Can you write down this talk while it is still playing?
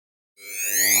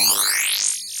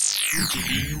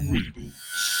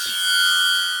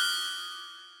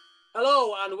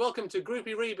Hello and welcome to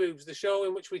Groupie Reboobs, the show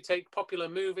in which we take popular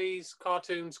movies,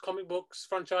 cartoons, comic books,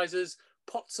 franchises,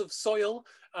 pots of soil,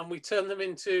 and we turn them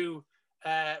into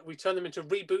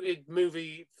rebooted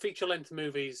movie feature-length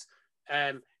movies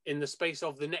in the space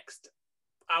of the next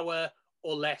hour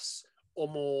or less or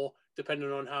more,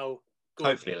 depending on how good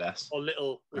Hopefully less or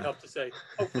little we have to say.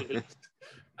 Hopefully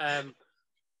less.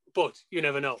 But you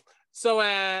never know. So,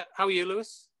 how are you,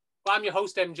 Lewis? Well, I'm your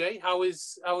host, MJ. How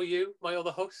are you, my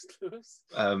other host, Lewis?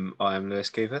 I am Lewis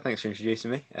Cooper. Thanks for introducing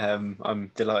me.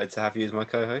 I'm delighted to have you as my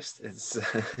co-host. It's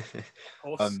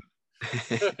Awesome.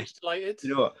 Delighted.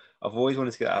 You know what? I've always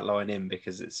wanted to get that line in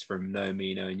because it's from Know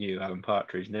Me, Knowing You, Alan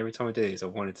Partridge. And every time I do this, I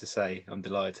wanted to say I'm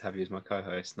delighted to have you as my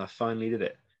co-host, and I finally did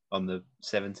it on the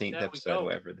 17th episode, or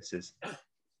whatever this is.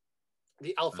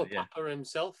 The Alpha Papa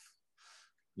himself.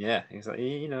 Yeah,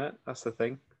 exactly. You know, that's the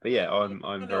thing. But yeah,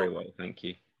 I'm very well, thank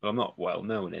you. Well, I'm not well.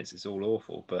 No one is. It's all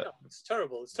awful. But no, it's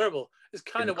terrible. It's terrible. It's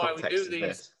kind of why we do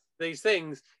these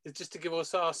things, is just to give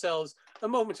ourselves a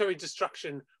momentary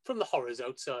distraction from the horrors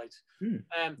outside.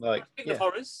 Speaking of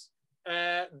horrors,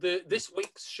 this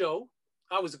week's show,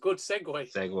 that was a good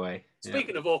segue.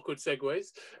 Speaking of awkward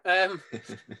segues,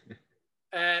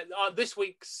 this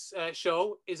week's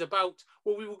show is about,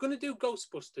 well, we were going to do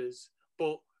Ghostbusters,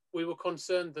 but we were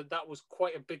concerned that was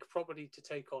quite a big property to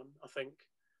take on, I think.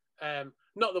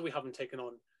 Not that we haven't taken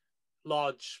on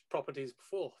large properties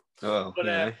before. Oh, but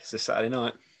it's a Saturday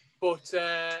night. But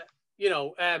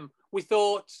we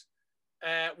thought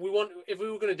if we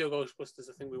were going to do Ghostbusters,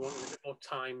 I think we wanted a bit more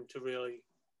time to really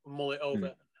mull it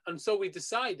over. And so we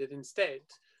decided instead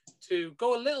to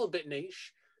go a little bit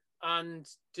niche and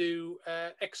do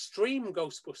Extreme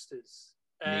Ghostbusters.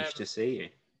 Niche to see you.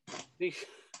 Niche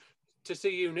to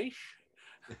see you, niche.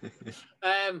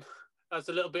 That's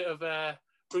a little bit of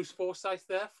Bruce Forsyth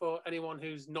there for anyone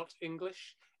who's not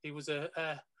English. He was a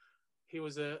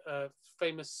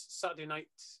famous Saturday night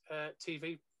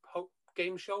TV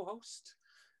game show host.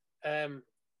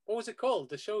 What was it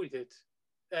called? The show he did.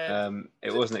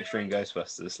 It wasn't Extreme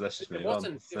Ghostbusters. Let's just move on.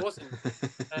 It wasn't.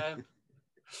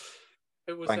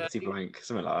 It was Blankety blank,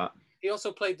 something like that. He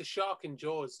also played the shark in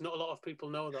Jaws. Not a lot of people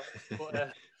know that,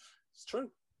 but it's true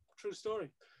story.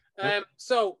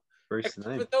 So, for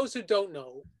those who don't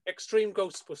know, Extreme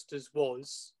Ghostbusters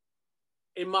was,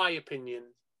 in my opinion,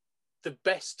 the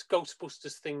best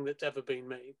Ghostbusters thing that's ever been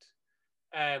made.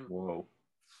 Whoa.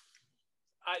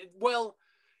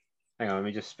 Hang on, let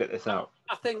me just spit this out.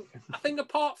 I think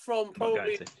apart from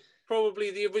probably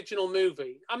the original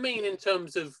movie, I mean, in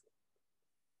terms of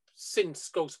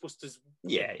since Ghostbusters.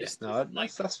 That's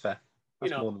fair.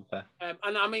 That's more than fair.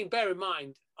 And I mean, bear in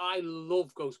mind, I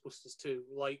love Ghostbusters 2,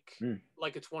 like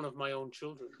it's one of my own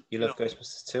children. You love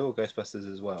Ghostbusters 2 or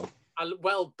Ghostbusters as well?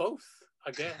 Well, both,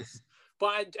 I guess.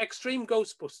 But Extreme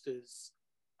Ghostbusters,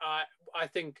 I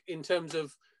think, in terms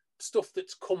of stuff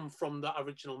that's come from that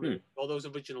original movie, or those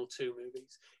original two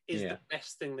movies, is the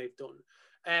best thing they've done.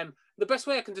 The best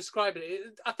way I can describe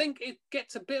it, I think it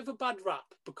gets a bit of a bad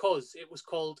rap because it was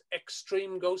called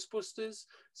Extreme Ghostbusters.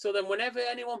 So then whenever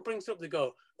anyone brings it up, they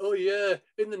go, oh yeah,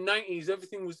 in the 90s,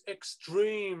 everything was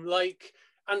extreme.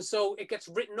 And so it gets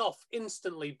written off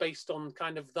instantly based on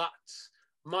kind of that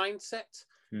mindset.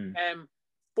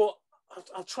 But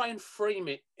I'll try and frame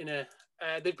it in a...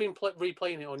 they've been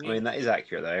replaying it on YouTube. I mean, that is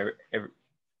accurate, though.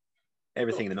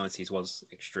 Everything in the 90s was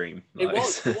extreme. It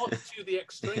was to the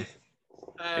extreme.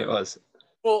 It was.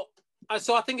 But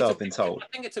so I think I've been told. I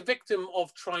think it's a victim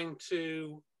of trying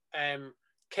to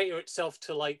cater itself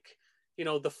to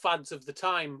the fads of the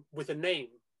time with a name.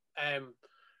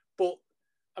 But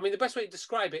I mean, the best way to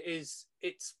describe it is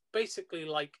it's basically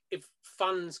like if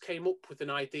fans came up with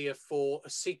an idea for a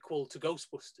sequel to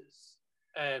Ghostbusters,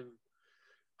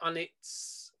 and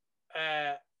it's.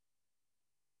 I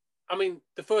mean,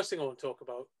 the first thing I want to talk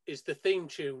about is the theme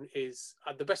tune. Is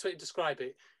the best way to describe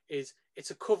it is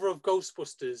it's a cover of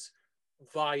Ghostbusters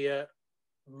via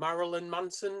Marilyn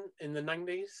Manson in the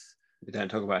 90s. We don't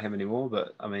talk about him anymore,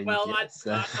 but I mean... Well, I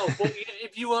know, but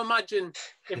if you imagine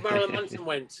if Marilyn Manson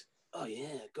went, oh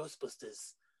yeah,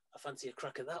 Ghostbusters, I fancy a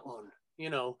crack at that one,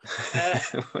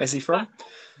 Where's he from?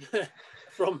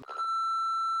 From...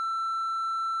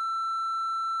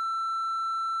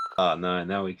 Oh, no,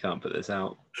 now we can't put this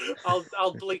out.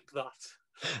 I'll bleep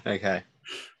that. Okay.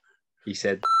 He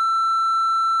said...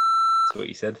 That's what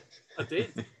you said. I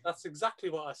did. That's exactly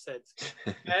what I said.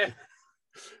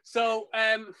 So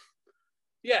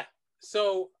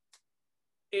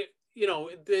it,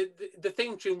 the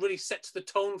theme tune really sets the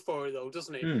tone for it, though,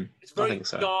 doesn't it? It's very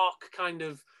dark, kind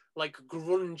of like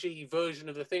grungy version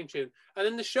of the theme tune, and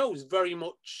then the show's very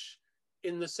much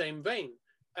in the same vein.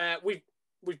 We've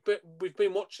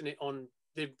been watching it on.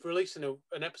 They're releasing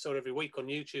an episode every week on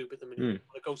YouTube at the minute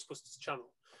on the Ghostbusters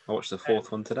channel. I watched the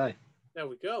fourth one today. There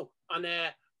we go, and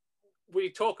we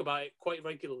talk about it quite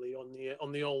regularly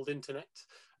on the old internet,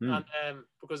 and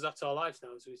because that's our lives now.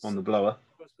 On the blower.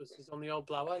 Ghostbusters on the old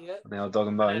blower, yeah. On the old dog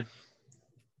and bone.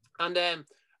 And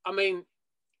I mean,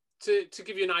 to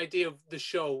give you an idea of the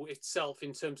show itself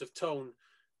in terms of tone,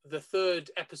 the third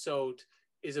episode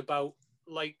is about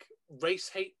like race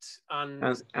hate and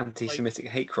anti-Semitic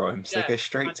hate crimes. They go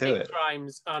straight to it.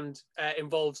 Crimes and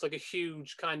involves like a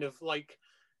huge kind of like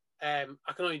I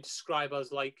can only describe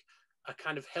as like a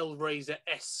kind of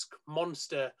Hellraiser-esque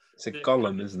monster. It's a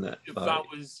golem, isn't it?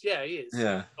 Devours, he is.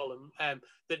 Yeah. Golem.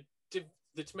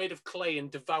 That's made of clay and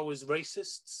devours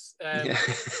racists.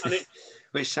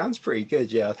 Which sounds pretty good.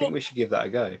 Yeah, I think we should give that a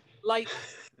go. Like,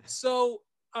 so,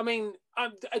 I mean,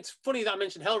 it's funny that I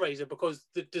mentioned Hellraiser because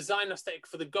the design aesthetic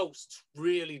for the ghosts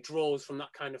really draws from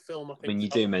that kind of film. I think. You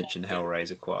do mention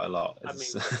Hellraiser quite a lot. I mean,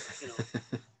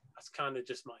 that's kind of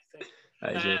just my thing.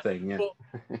 That is your thing, yeah.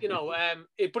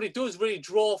 But, but it does really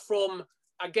draw from,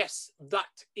 I guess,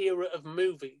 that era of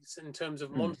movies in terms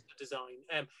of monster design.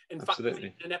 In Absolutely.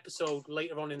 fact, an episode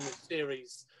later on in the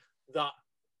series that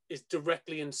is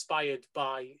directly inspired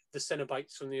by the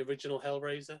Cenobites from the original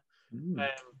Hellraiser,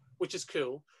 which is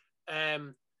cool.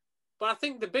 But I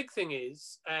think the big thing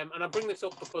is, and I bring this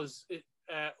up because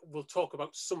we'll talk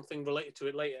about something related to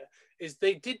it later, is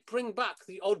they did bring back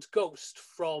the odd ghost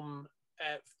from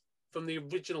the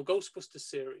original Ghostbusters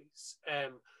series.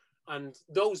 And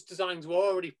those designs were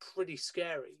already pretty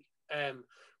scary.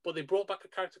 But they brought back a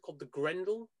character called the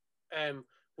Grendel,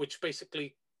 which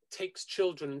basically takes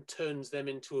children and turns them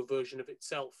into a version of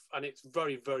itself. And it's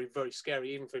very, very, very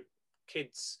scary, even for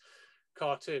kids'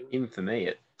 cartoon. Even for me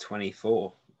at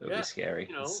 24, it would be scary.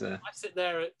 I sit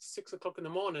there at 6 o'clock in the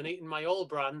morning eating my All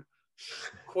Bran,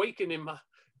 quaking in my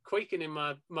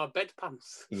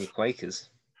bedpants. In your Quakers.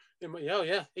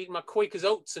 Eating my Quakers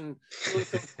oats and doing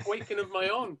some quaking of my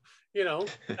own,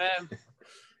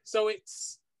 So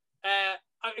it's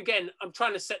again, I'm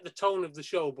trying to set the tone of the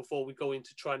show before we go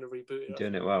into trying to reboot it. You're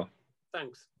doing it well.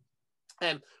 Thanks.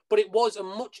 But it was a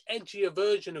much edgier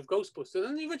version of Ghostbusters,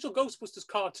 and the original Ghostbusters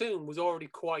cartoon was already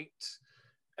quite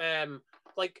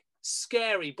like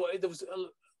scary, but there was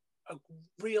a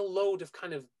real load of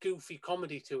kind of goofy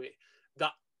comedy to it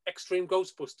that Extreme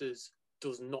Ghostbusters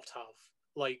does not have.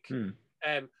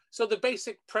 So the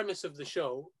basic premise of the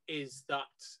show is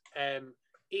that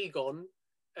Egon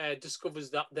discovers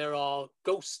that there are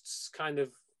ghosts kind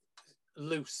of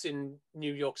loose in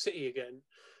New York City again,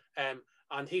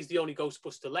 and he's the only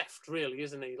Ghostbuster left, really,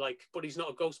 isn't he? But he's not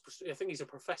a Ghostbuster. I think he's a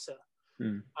professor,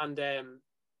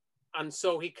 and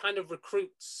so he kind of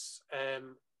recruits,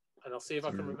 and I'll see if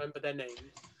I can remember their names.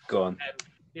 Go on.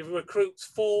 He recruits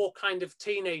 4 kind of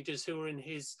teenagers who are in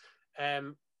his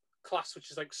class, which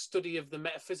is like study of the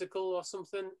metaphysical or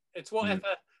something. It's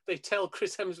whatever they tell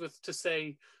Chris Hemsworth to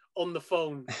say on the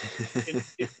phone in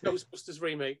Ghostbusters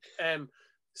remake.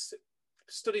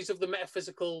 Studies of the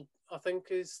metaphysical, I think,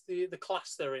 is the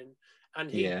class they're in, and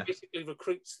he basically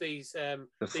recruits these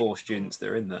the 4 students that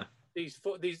are in there.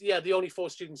 The only 4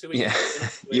 students who are in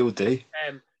you'll do.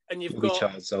 And you've got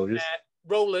child soldiers.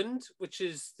 Roland, which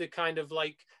is the kind of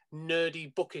like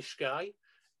nerdy bookish guy.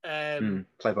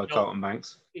 Played by Carlton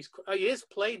Banks. He is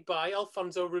played by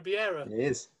Alfonso Ribeiro. He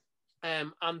is.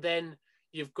 And then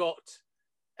you've got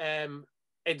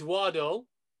Eduardo,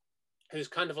 who's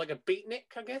kind of like a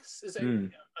beatnik, I guess. Is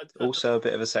it? Also a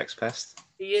bit of a sex pest.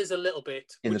 He is a little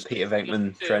bit. In the Peter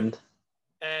Venkman trend.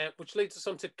 Which leads us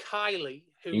on to Kylie.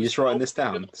 Are you just writing this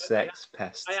down? Sex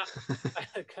pest.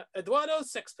 Eduardo,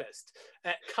 sex pest.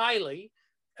 Kylie,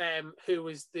 who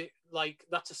is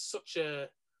such a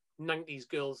 90s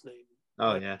girl's name.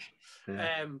 Oh, yeah.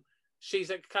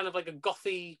 She's kind of like a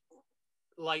gothy,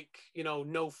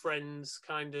 no friends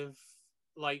kind of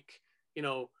like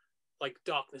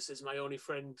darkness is my only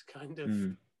friend kind of.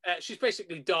 She's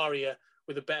basically Daria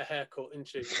with a better haircut, isn't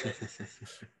she?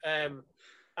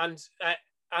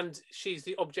 And she's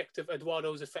the object of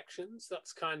Eduardo's affections.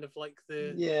 That's kind of like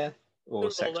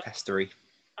or sex pestery.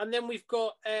 And then we've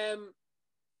got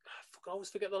I always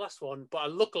forget the last one,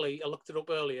 but luckily I looked it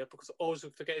up earlier because I always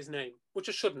forget his name, which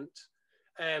I shouldn't.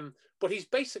 But he's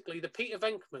basically the Peter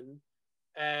Venkman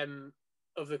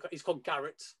he's called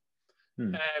Garrett.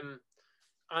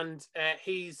 And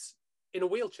he's in a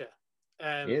wheelchair.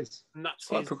 He is. And that's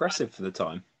quite progressive for the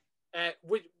time. It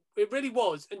really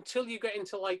was, until you get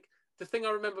into the thing I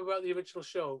remember about the original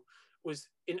show was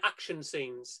in action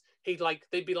scenes.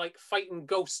 They'd be like fighting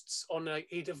ghosts on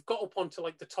he'd have got up onto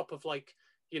like the top of like,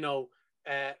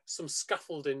 some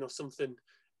scaffolding or something,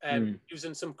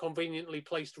 using some conveniently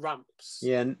placed ramps.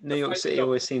 Yeah, New York City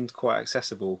always seemed quite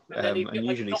accessible, And then and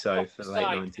usually so for the late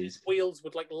 '90s. His wheels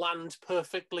would like land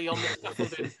perfectly on the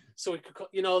scaffolding, so he could,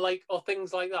 or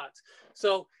things like that.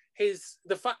 So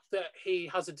the fact that he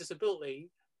has a disability,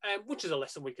 which is a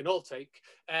lesson we can all take,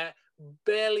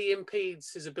 barely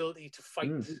impedes his ability to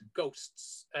fight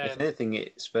ghosts. If anything,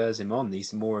 it spurs him on.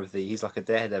 He's like a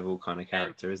daredevil kind of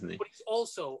character, isn't he? But he's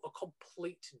also a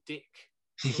complete dick.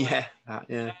 Yeah.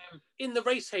 In the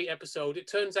race hate episode, it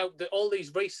turns out that all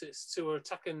these racists who are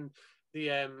attacking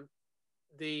the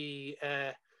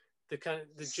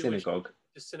synagogue,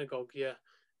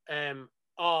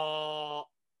 are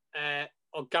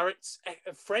Garrett's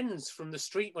friends from the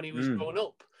street when he was growing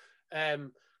up,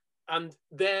 and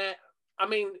the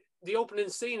opening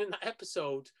scene in that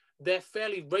episode, they're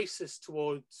fairly racist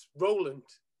towards Roland,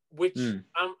 which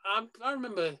I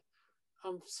remember.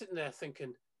 I'm sitting there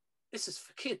thinking, this is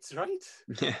for kids, right?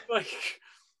 Yeah.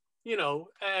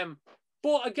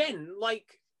 But again,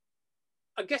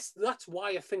 I guess that's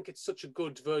why I think it's such a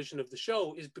good version of the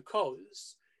show, is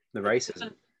because the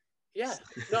racism. Yeah,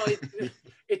 no,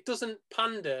 it doesn't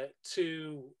pander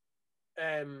to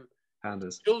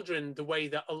pandas children the way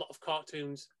that a lot of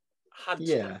cartoons had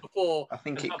before. I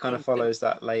think it kind of follows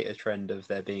that later trend of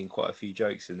there being quite a few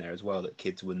jokes in there as well that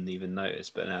kids wouldn't even notice,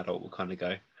 but an adult will kind of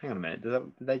go, hang on a minute, did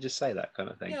they just say that kind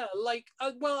of thing? Yeah,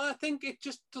 I think it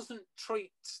just doesn't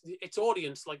treat its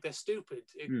audience like they're stupid.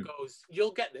 It goes,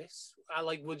 you'll get this.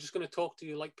 We're just going to talk to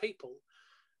you like people.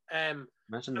 Imagine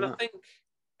and that. I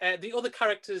think the other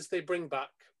characters they bring back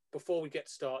before we get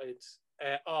started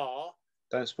are...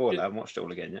 Don't spoil it, I haven't watched it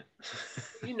all again yet.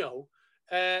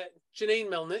 Janine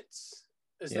Melnitz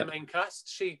is the main cast.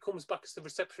 She comes back as the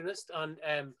receptionist, and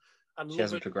she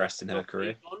hasn't progressed in her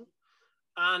career.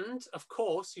 And of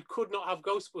course, you could not have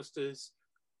Ghostbusters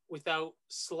without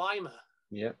Slimer.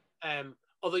 Yeah.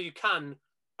 Although you can,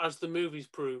 as the movies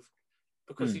prove,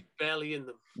 because he's barely in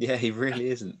them. Yeah, he really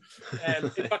isn't. In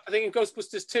fact, I think in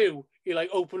Ghostbusters 2, he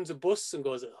opens a bus and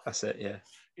goes, that's it, yeah.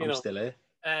 I'm still here.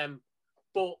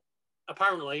 But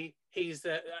apparently he's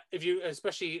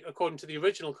especially according to the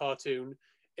original cartoon,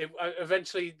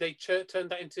 eventually they turned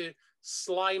that into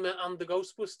Slimer and the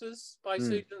Ghostbusters by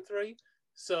season 3.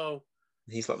 So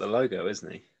he's like the logo,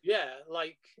 isn't he? Yeah,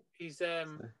 he's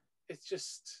it's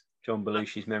just John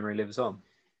Belushi's memory lives on.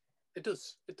 It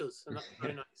does, and that's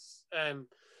very nice.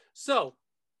 So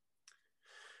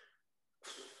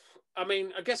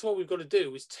I guess what we've got to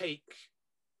do is take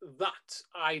that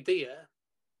idea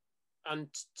and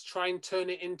try and turn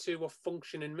it into a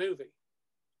functioning movie.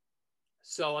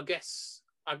 So I guess,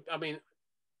 have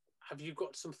you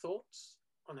got some thoughts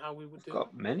on how we would do it? I've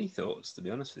got many thoughts, to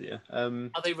be honest with you.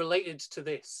 Are they related to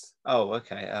this? Oh,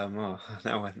 okay.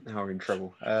 Now we're in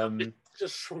trouble. It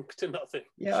just shrunk to nothing.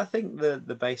 Yeah, I think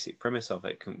the basic premise of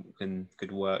it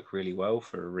could work really well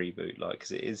for a reboot,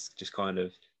 because it is just kind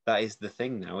of, that is the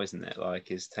thing now, isn't it?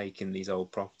 Is taking these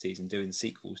old properties and doing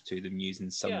sequels to them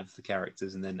using some of the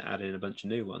characters and then adding a bunch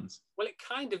of new ones. Well, it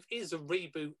kind of is a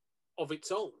reboot of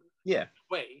its own. Yeah.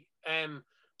 Way.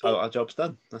 Our job's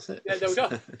done. That's it. Yeah, there we go.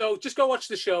 So just go watch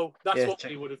the show. That's what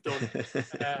we would have done.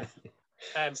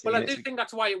 But I do think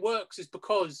that's why it works, is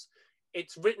because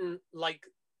it's written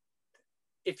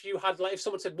if you had if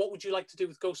someone said, what would you like to do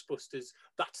with Ghostbusters?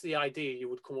 That's the idea you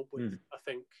would come up with, I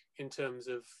think, in terms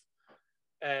of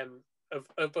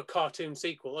a cartoon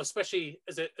sequel, especially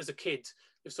as a kid.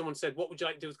 If someone said, what would you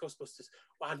like to do with Ghostbusters?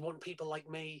 Well, I'd want people like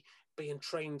me being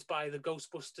trained by the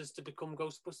Ghostbusters to become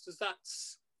Ghostbusters.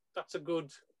 That's a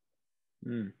good...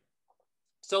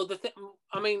 So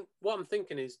what I'm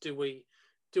thinking is, do we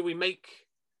make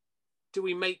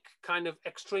kind of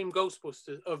Extreme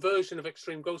Ghostbusters, a version of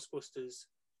Extreme Ghostbusters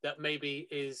that maybe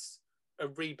is a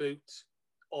reboot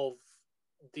of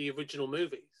the original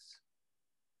movies,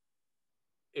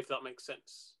 if that makes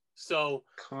sense? So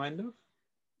kind of,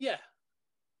 yeah.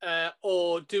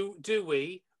 Or do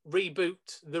we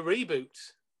reboot the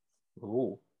reboot?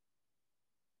 Ooh.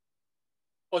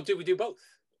 Or do we do both?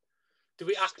 Do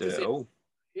we act as if?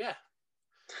 Yeah.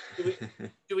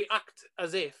 Do we act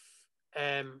as if?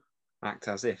 Act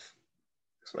as if.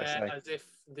 As if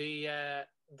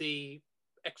the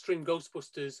Extreme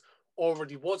Ghostbusters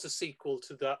already was a sequel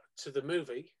to the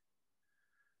movie,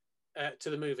 to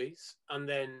the movies, and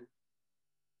then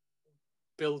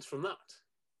build from that.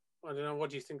 I don't know.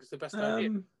 What do you think is the best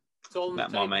idea?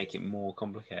 That might make it more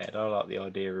complicated. I like the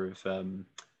idea of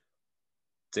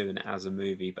doing it as a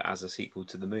movie, but as a sequel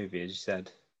to the movie, as you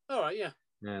said. All right, yeah.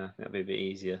 Yeah, that'd be a bit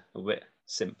easier, a bit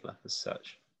simpler as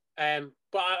such.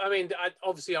 But I mean,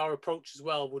 obviously our approach as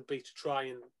well would be to try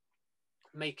and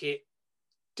make it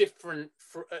different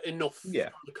enough Yeah.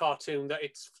 from the cartoon that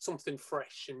it's something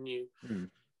fresh and new.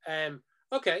 Mm.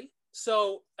 Okay,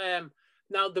 so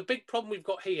now the big problem we've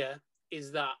got here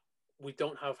is that we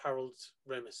don't have Harold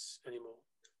Ramis anymore.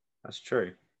 That's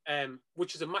true.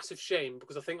 Which is a massive shame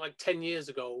because I think like 10 years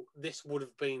ago, this would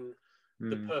have been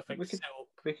the perfect setup.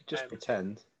 We could just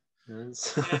pretend.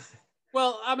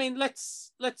 Well, I mean,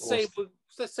 let's say Awesome.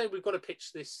 let's say we've got to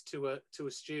pitch this to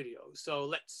a studio. So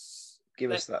let's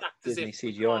Give us that Disney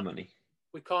CGI money.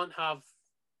 We can't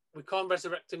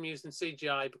resurrect him using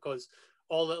CGI because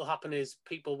all that'll happen is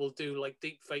people will do like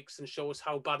deep fakes and show us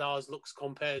how bad ours looks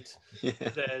compared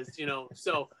to theirs, you know.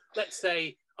 So let's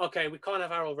say, okay, we can't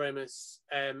have Harold Ramis.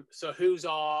 So who's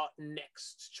our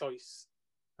next choice?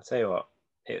 I'll tell you what,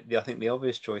 I think the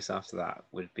obvious choice after that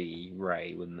would be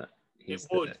Ray, wouldn't it? It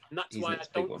would, and that's why I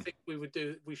don't think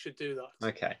we should do that.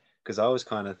 Okay, because I was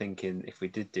kind of thinking if we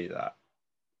did do that,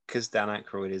 because Dan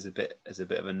Aykroyd is a bit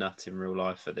of a nut in real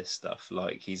life for this stuff.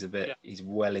 Like he's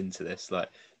well into this. Like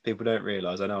people don't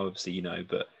realize. I know obviously you know,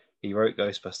 but he wrote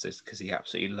Ghostbusters because he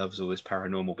absolutely loves all this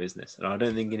paranormal business, and I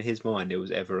don't think in his mind it was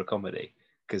ever a comedy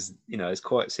because you know it's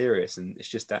quite serious, and it's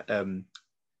just that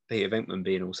Peter Venkman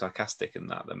being all sarcastic and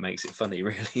that makes it funny,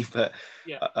 really. But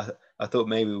yeah, I thought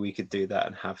maybe we could do that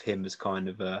and have him as kind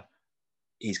of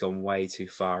he's gone way too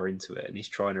far into it and he's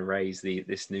trying to raise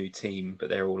this new team, but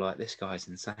they're all like, this guy's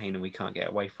insane and we can't get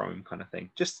away from him, kind of thing.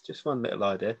 Just one little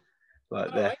idea.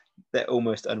 Like they're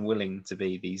almost unwilling to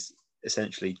be these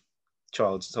essentially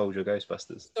child soldier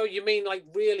Ghostbusters. So you mean like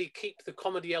really keep the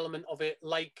comedy element of it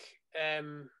like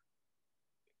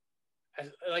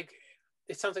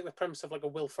it sounds like the premise of like a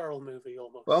Will Ferrell movie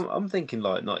almost. Well, I'm thinking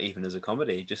like not even as a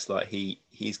comedy, just like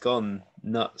he's gone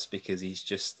nuts because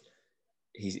he's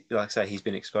like I say, he's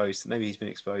been exposed to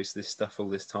this stuff all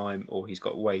this time, or he's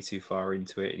got way too far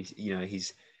into it.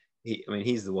 He's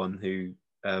the one who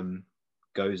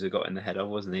Gozer got in the head of,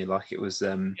 wasn't he? Like it was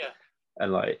and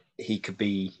like he could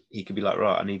be like,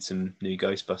 right, I need some new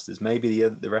Ghostbusters. Maybe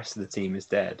the rest of the team is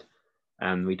dead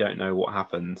and we don't know what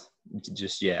happened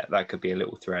just yet. That could be a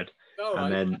little thread.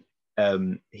 And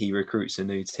then he recruits a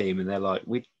new team and they're like,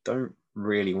 we don't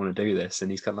really want to do this, and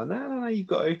he's kind of like, no, you've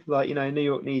got to, like, you know, New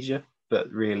York needs you. But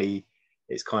really,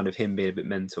 it's kind of him being a bit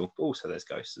mental. But also, there's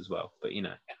ghosts as well. But you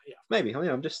know, maybe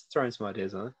I'm just throwing some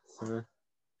ideas on it.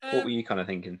 What were you kind of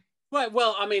thinking? Right.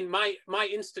 Well, I mean, my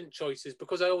instant choice is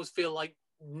because I always feel like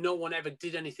no one ever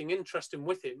did anything interesting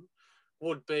with him.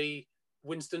 Would be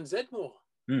Winston Zeddemore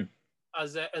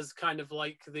as kind of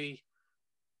like the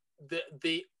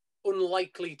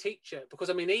unlikely teacher, because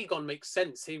I mean Egon makes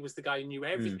sense. He was the guy who knew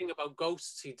everything about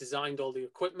ghosts. He designed all the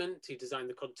equipment. He designed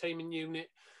the containment unit.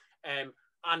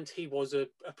 And he was a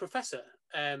professor,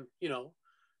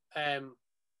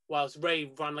 whilst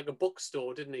Ray ran like a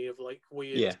bookstore, didn't he, of like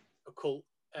weird occult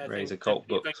Ray's occult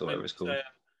books or whatever it's called.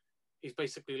 He's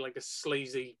basically like a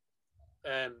sleazy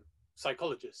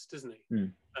psychologist, isn't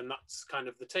he? And that's kind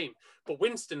of the team. But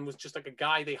Winston was just like a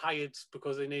guy they hired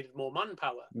because they needed more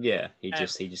manpower. Yeah, he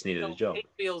just needed a job. It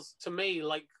feels to me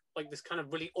like this kind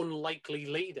of really unlikely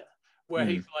leader, where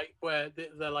he's like, where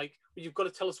they're like, well, you've got to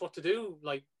tell us what to do,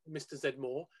 like Mr.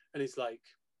 Zeddemore, and he's like,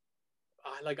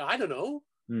 I don't know,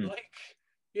 like,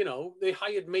 you know, they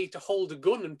hired me to hold a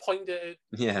gun and point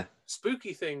at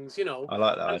spooky things, you know. I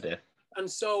like that idea.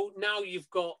 And so now you've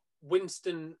got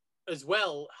Winston as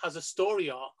well has a story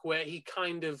arc where he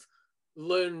kind of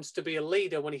learns to be a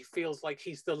leader when he feels like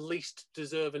he's the least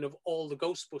deserving of all the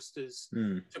Ghostbusters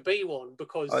to be one,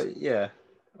 because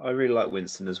I really like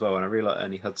Winston as well, and I really like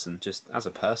Ernie Hudson just as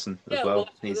a person as well.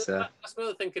 That's my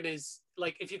other thinking is,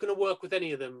 like, if you're going to work with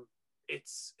any of them,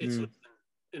 it's Hudson,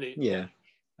 isn't it? Yeah,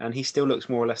 and he still looks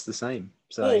more or less the same.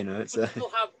 So you know, it's still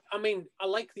have. I mean, I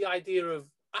like the idea of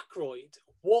Aykroyd.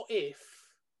 What if?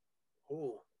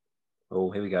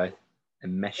 Oh, here we go.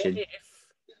 Enmeshing. What if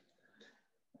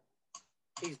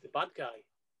he's the bad guy?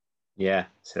 Yeah,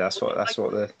 so that's what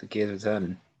the gears are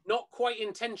turning. Not quite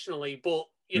intentionally, but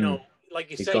you know, like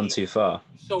you say, he's gone too far.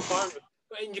 So far,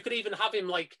 and you could even have him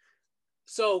like.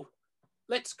 So,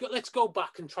 let's go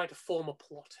back and try to form a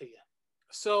plot here.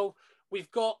 So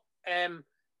we've got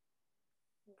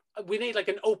we need like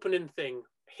an opening thing.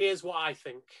 Here's what I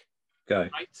think. Go.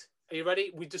 Right? Are you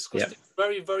ready? We discussed it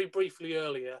very, very briefly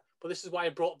earlier, but this is why I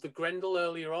brought up the Grendel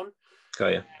earlier on. Go,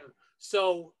 yeah.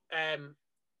 So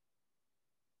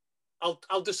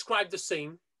I'll describe the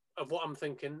scene of what I'm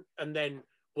thinking, and then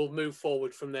we'll move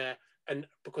forward from there, and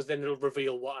because then it'll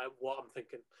reveal what I'm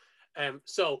thinking.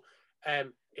 So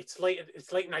It's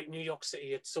late night New York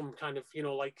City. It's some kind of, you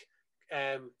know, like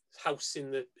house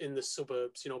in the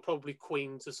suburbs, you know, probably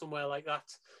Queens or somewhere like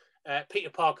that. Peter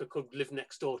Parker could live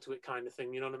next door to it, kind of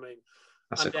thing. You know what I mean?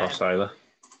 That's a crossover.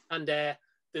 And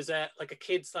there's like a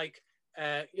kid's like,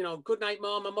 you know, good night,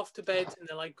 mom, I'm off to bed. And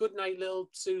they're like, good night, little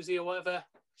Susie or whatever.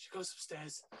 She goes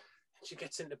upstairs and she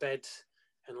gets into bed,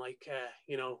 and like,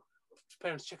 you know,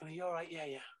 parents checking her, you all right? Yeah,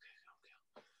 yeah,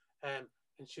 okay.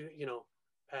 And she, you know,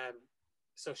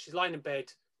 so she's lying in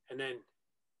bed, and then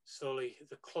slowly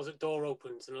the closet door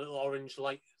opens and a little orange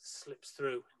light slips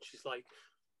through. And she's like,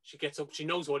 she gets up, she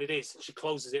knows what it is, and she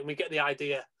closes it. And we get the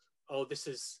idea, oh, this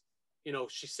is, you know,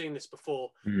 she's seen this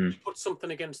before. She puts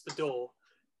something against the door,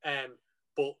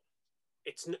 but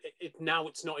now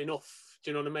it's not enough. Do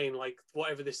you know what I mean? Like,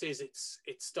 whatever this is, it's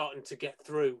starting to get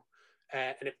through.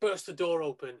 And it bursts the door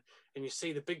open, and you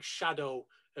see the big shadow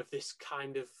of this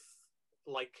kind of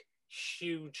like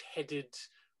huge-headed,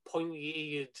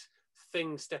 pointy-eared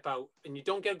thing step out, and you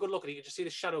don't get a good look at it. You just see the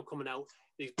shadow coming out.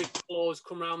 These big claws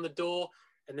come around the door,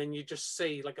 and then you just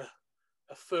see like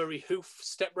a furry hoof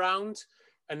step round,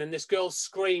 and then this girl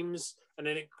screams, and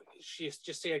then she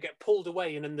just see her get pulled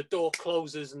away, and then the door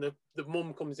closes, and the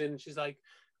mum comes in, and she's like,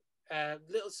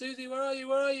 little Susie, where are you?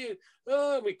 Where are you?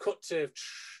 Oh, and we cut to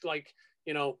like,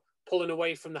 you know, pulling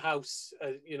away from the house,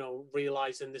 you know,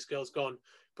 realizing this girl's gone,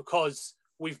 because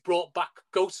we've brought back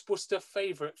Ghostbuster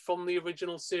favorite from the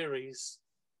original series,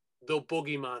 the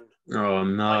Boogeyman. Oh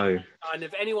no! And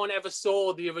if anyone ever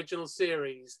saw the original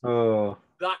series,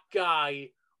 that guy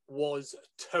was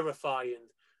terrifying.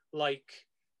 Like,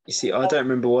 you see, I don't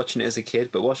remember watching it as a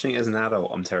kid, but watching it as an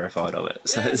adult, I'm terrified of it.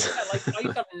 So like I used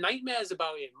to have nightmares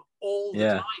about him all the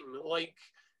time. Like,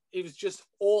 he was just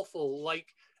awful.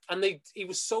 Like, and he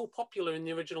was so popular in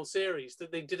the original series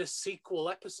that they did a sequel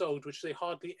episode, which they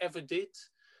hardly ever did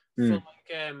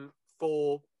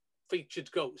for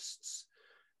featured ghosts,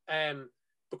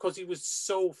 because he was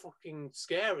so fucking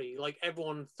scary. Like,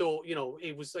 everyone thought, you know,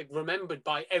 he was like remembered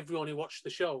by everyone who watched the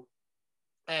show.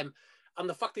 And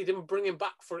the fact they didn't bring him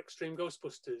back for Extreme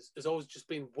Ghostbusters has always just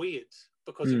been weird,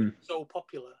 because he was so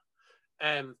popular.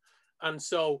 And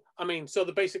so, I mean, so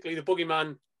basically the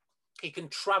Boogeyman, he can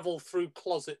travel through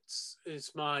closets,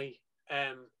 is my...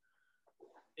 I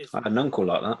had an uncle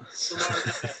like that.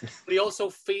 But he also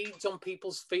feeds on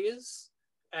people's fears,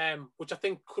 which I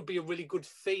think could be a really good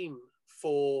theme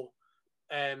for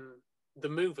the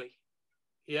movie.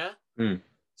 Yeah?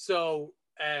 So...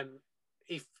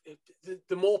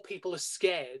 the more people are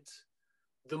scared,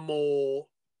 the more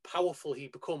powerful he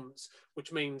becomes,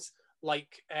 which means,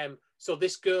 like, so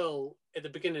this girl at the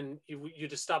beginning,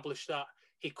 you'd establish that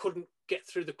he couldn't get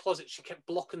through the closet. She kept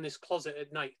blocking this closet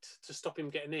at night to stop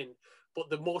him getting in. But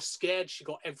the more scared she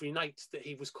got every night that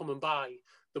he was coming by,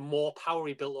 the more power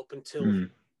he built up until...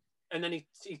 And then he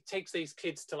takes these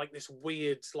kids to like this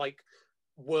weird, like,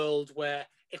 world where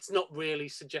it's not really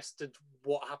suggested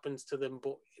what happens to them,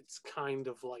 but it's kind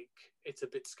of like, it's a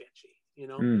bit sketchy, you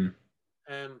know.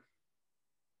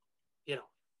 You know,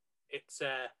 it's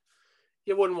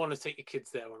you wouldn't want to take your kids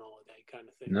there on holiday, kind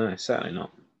of thing. No, certainly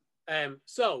not.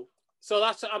 So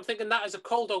that's, I'm thinking that as a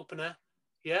cold opener.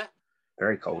 Yeah,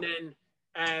 very cold. And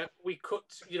then we cut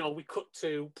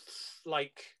to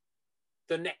like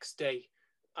the next day,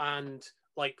 and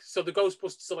like, so the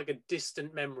Ghostbusters are like a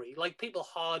distant memory. Like, people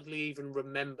hardly even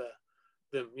remember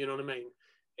them. You know what I mean?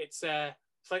 It's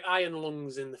like Iron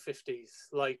Lungs in the 50s.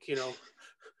 Like, you know,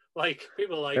 like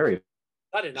people are like, very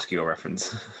obscure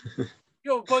reference.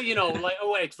 But you know, like,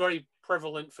 it's very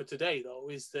prevalent for today though,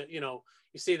 is that, you know,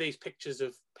 you see these pictures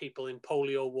of people in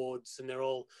polio wards and they're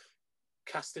all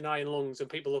cast in iron lungs, and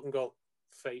people look and go,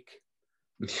 fake.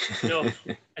 You know,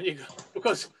 and you go,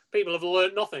 because people have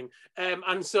learned nothing.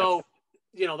 And so,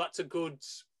 you know, that's a good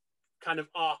kind of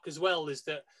arc as well, is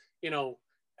that, you know,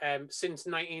 since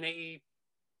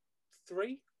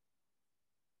 1983,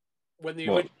 when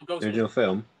the original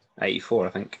film, 84,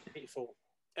 I think. 84.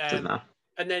 Doesn't matter.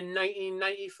 And then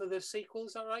 1990 for the sequel,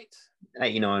 is that right?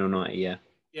 89 or 90, yeah.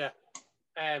 Yeah.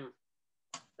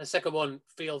 The second one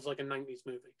feels like a 90s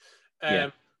movie.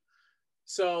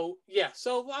 So, yeah.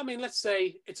 So, I mean, let's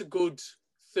say it's a good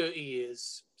 30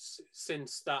 years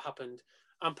since that happened.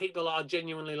 And people are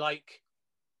genuinely like,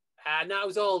 now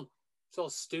it's all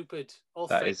stupid.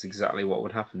 That is exactly what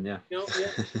would happen, yeah. You know,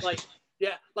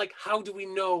 like, how do we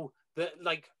know that,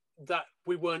 like, that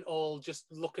we weren't all just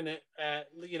looking at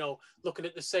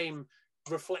the same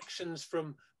reflections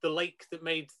from the lake that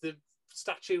made the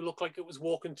statue looked like it was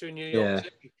walking through New York Yeah.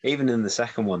 City. Even in the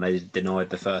second one, they denied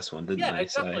the first one, didn't Yeah, they?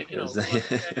 exactly. So You know,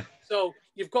 it was, so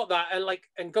you've got that,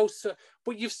 and Ghosts,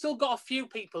 but you've still got a few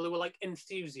people who are like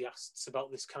enthusiasts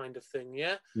about this kind of thing,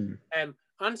 yeah. Hmm.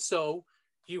 And so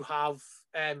you have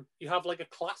like a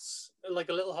class, like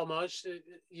a little homage,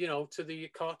 you know, to the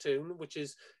cartoon, which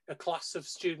is a class of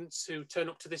students who turn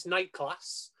up to this night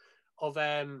class of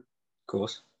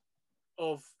course.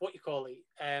 what you call it,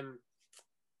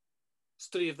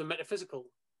 study of the metaphysical,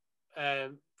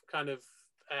 kind of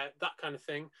that kind of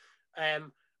thing,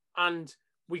 and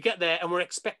we get there and we're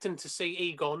expecting to see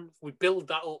Egon. We build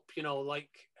that up, you know,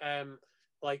 like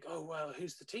oh well,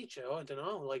 who's the teacher? Oh, I don't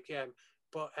know,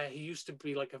 but he used to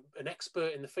be like an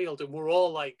expert in the field, and we're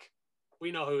all like,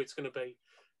 we know who it's going to be.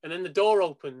 And then the door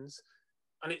opens,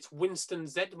 and it's Winston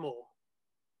Zedmore,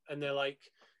 and they're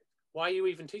like, "Why are you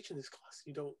even teaching this class?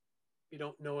 You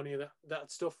don't know any of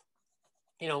that stuff."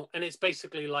 You know, and it's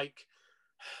basically like,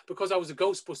 because I was a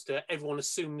Ghostbuster, everyone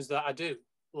assumes that I do.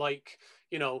 Like,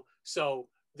 you know, so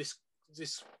this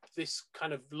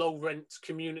kind of low rent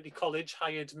community college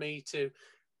hired me to,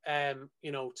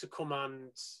 you know, to come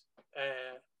and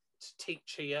to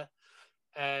teach here,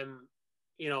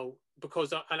 you know,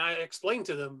 because I explained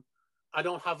to them, I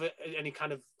don't have any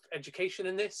kind of education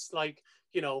in this, like,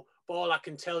 you know, but all I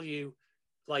can tell you,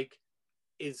 like,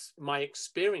 is my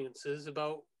experiences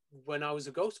about when I was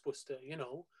a Ghostbuster, you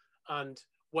know, and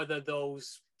whether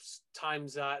those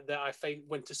times that I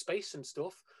went to space and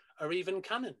stuff are even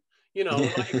canon, you know,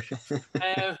 like,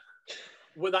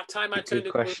 with that time I turned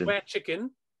into a square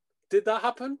chicken, did that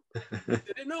happen?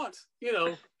 Did it not? You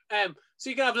know, so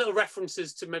you can have little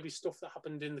references to maybe stuff that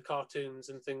happened in the cartoons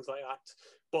and things like that,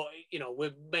 but you know,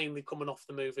 we're mainly coming off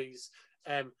the movies.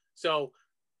 So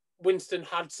Winston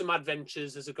had some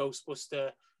adventures as a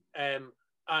Ghostbuster,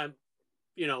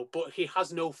 you know, but he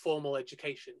has no formal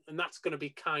education, and that's going to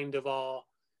be kind of our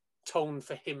tone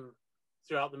for him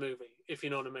throughout the movie, if you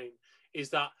know what I mean, is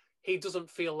that he doesn't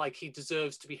feel like he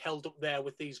deserves to be held up there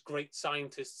with these great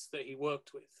scientists that he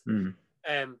worked with.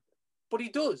 But he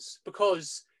does,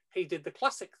 because he did the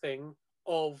classic thing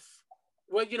of,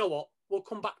 well, you know what, we'll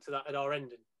come back to that at our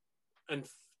ending and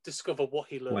discover what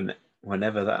he learned.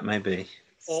 Whenever that may be.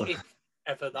 Or if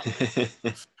ever that may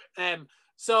be.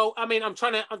 So, I mean,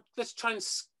 let's try and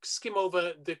skim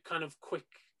over the kind of quick,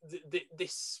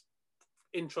 this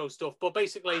intro stuff. But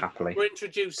basically, Happily. We're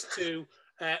introduced to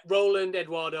Roland,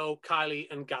 Eduardo, Kylie,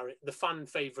 and Garrett, the fan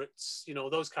favorites, you know,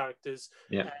 those characters.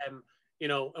 Yeah. You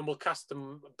know, and we'll cast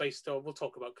them based on, we'll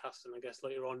talk about casting, I guess,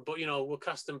 later on. But, you know, we'll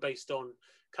cast them based on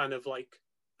kind of like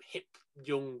hip,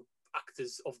 young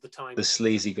actors of the time. The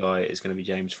sleazy guy is going to be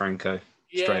James Franco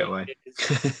straight away.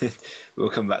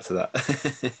 We'll come back to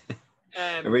that.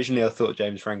 Originally, I thought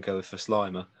James Franco was for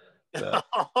Slimer. But...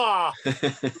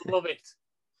 Love it.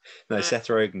 No, Seth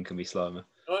Rogen can be Slimer.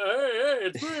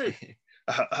 Hey, it's me.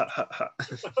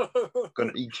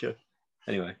 Gonna eat you.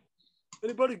 Anyway.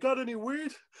 Anybody got any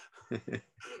weed?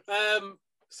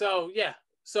 So yeah.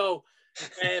 So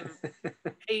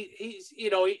he's, you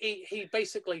know, he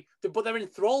basically, but they're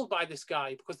enthralled by this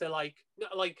guy because they're like,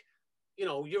 you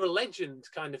know, you're a legend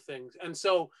kind of thing. And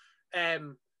so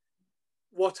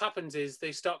what happens is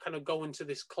they start kind of going to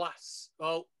this class.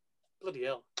 Oh, bloody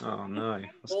hell. Oh no,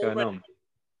 what's going on?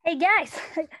 Hey guys,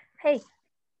 hey,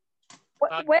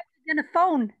 where are you gonna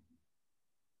phone?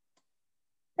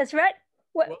 That's right.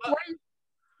 Where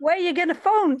are you gonna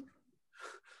phone?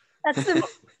 That's the.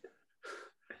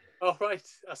 Oh right,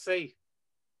 I see.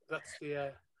 That's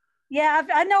the. Yeah,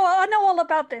 I know all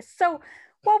about this. So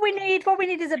what we need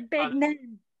is a big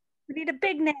name. We need a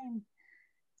big name.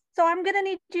 So I'm gonna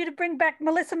need you to bring back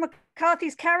Melissa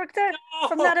McCarthy's character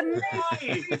from that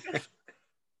amazing.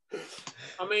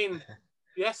 I mean,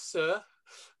 yes, sir,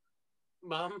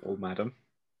 ma'am. Or madam.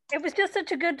 It was just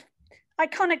such a good,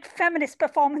 iconic feminist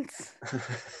performance.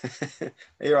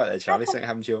 You're right there, Charlie. Something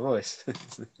happened to your voice.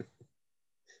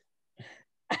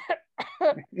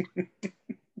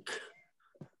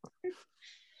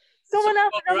 Someone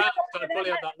else. I'd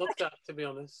probably have that looked at, to be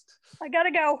honest. I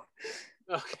gotta go.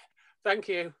 Okay, thank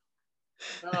you.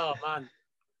 Oh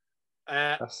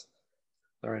man,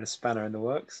 throwing a spanner in the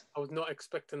works. I was not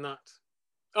expecting that.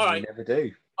 All right, you never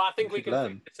do. I think we can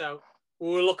figure this out. We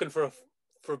were looking for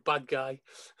a bad guy.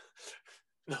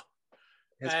 No.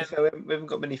 We haven't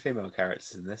got many female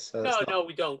characters in this. So no,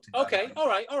 we don't. Okay, all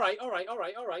right.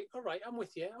 I'm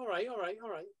with you. All right.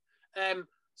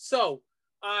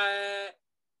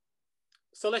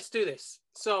 So let's do this.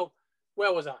 So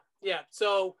where was I? Yeah.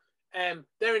 So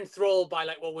they're enthralled by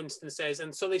like what Winston says,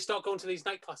 and so they start going to these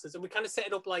night classes, and we kind of set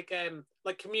it up like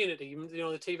Community, you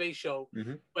know, the TV show,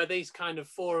 where these kind of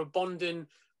four are bonding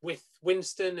with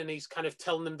Winston, and he's kind of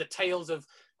telling them the tales of,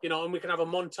 you know, and we can have a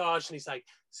montage, and he's like,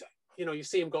 so, you know, you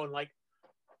see him going like,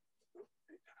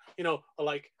 you know, or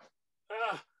like,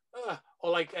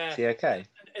 or like, is he okay?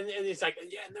 And he's like,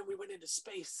 yeah, and then we went into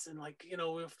space, and like, you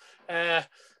know, we've, and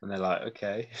they're like,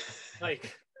 okay,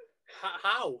 like,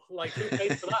 how, like, who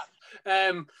paid for that?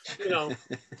 You know,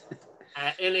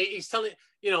 and he's telling,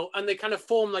 you know, and they kind of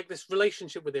form like this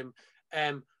relationship with him.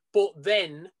 But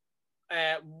then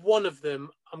one of them,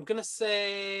 I'm gonna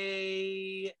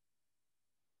say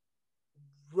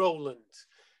Roland.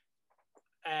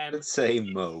 Let's say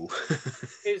Mo.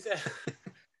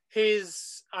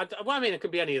 Well, I mean, it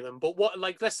could be any of them, but what,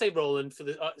 like, let's say Roland for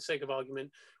the sake of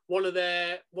argument. One of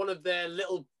their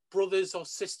little brothers or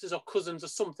sisters or cousins or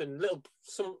something,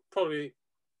 probably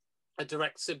a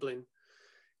direct sibling,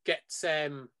 gets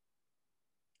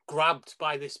grabbed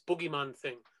by this boogeyman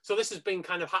thing. So this has been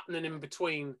kind of happening in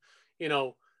between, you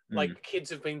know, like kids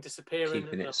have been disappearing.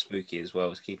 Keeping it spooky as well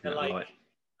as keeping it like, light.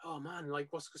 Oh man, like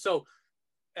what's so?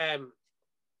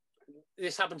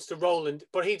 This happens to Roland,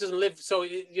 but he doesn't live. So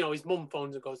you know, his mum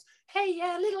phones and goes, "Hey,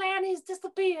 yeah, little Annie's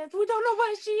disappeared. We don't know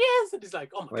where she is." And he's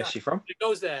like, "Oh my Where's God." she from? He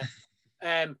goes there,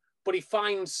 but he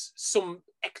finds some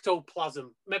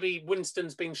ectoplasm. Maybe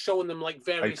Winston's been showing them like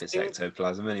various Hope it's things.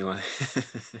 ectoplasm anyway.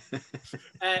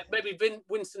 Maybe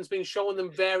Winston's been showing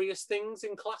them various things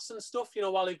in class and stuff. You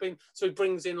know, while he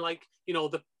brings in like, you know,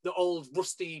 the old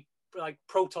rusty like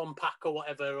proton pack or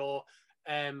whatever, or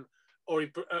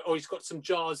he's got some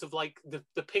jars of like the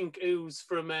pink ooze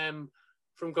from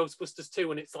Ghostbusters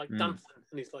 2, and it's like dancing,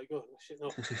 and he's like, oh shit,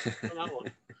 no, not that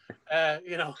one.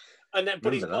 You know, and then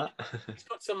but he's got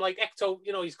some like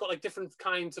you know, he's got like different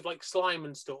kinds of like slime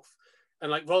and stuff,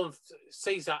 and like Roland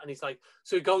sees that, and he's like,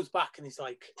 so he goes back and he's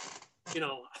like, you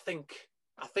know, I think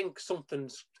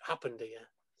something's happened here.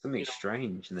 Something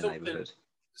strange in the neighborhood.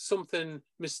 Something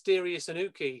mysterious and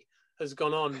ooky has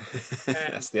gone on.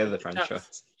 That's the other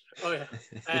franchise. Oh yeah.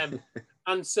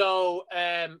 And so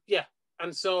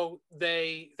and so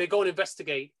they go and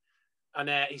investigate, and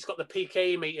he's got the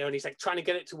PK meter, and he's like trying to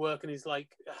get it to work, and he's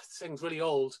like, this thing's really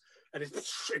old, and it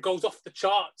goes off the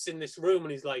charts in this room,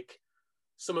 and he's like,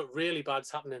 something really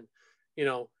bad's happening, you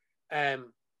know. But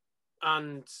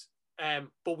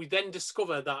we then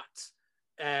discover that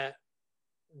the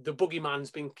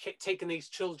boogeyman's been taking these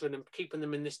children and keeping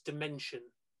them in this dimension.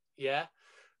 Yeah.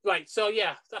 Right. So,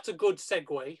 yeah, that's a good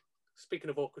segue.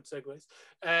 Speaking of awkward segues.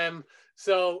 They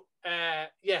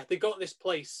go to this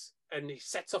place, and he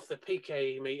sets off the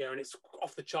PK meter, and it's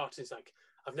off the charts. He's like,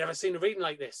 I've never seen a reading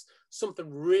like this.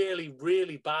 Something really,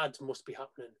 really bad must be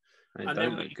happening. And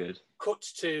then look good.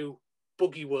 Cuts to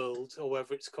Boogie World, or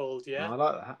whatever it's called. Yeah. Oh, I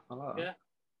like that. Yeah.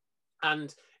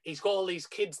 And he's got all these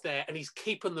kids there, and he's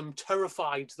keeping them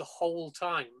terrified the whole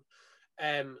time,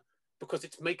 because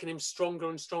it's making him stronger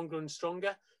and stronger and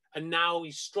stronger. And now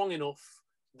he's strong enough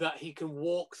that he can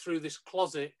walk through this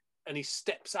closet, and he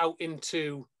steps out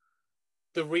into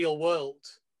the real world.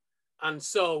 And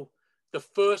so the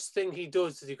first thing he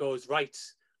does is he goes, right,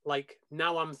 like,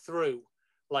 now I'm through,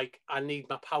 like, I need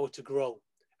my power to grow.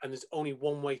 And there's only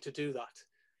one way to do that.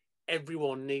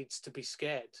 Everyone needs to be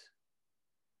scared.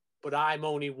 But I'm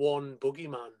only one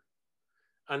boogeyman.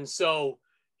 And so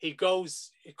he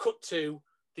cut to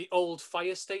the old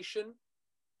fire station.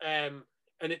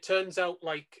 And it turns out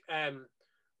like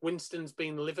Winston's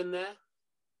been living there.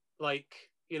 Like,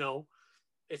 you know,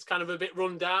 it's kind of a bit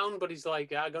run down, but he's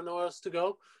like, I got nowhere else to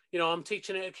go. You know, I'm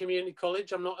teaching at a community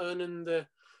college. I'm not earning the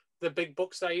big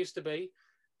bucks that I used to be.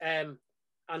 And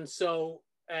so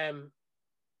the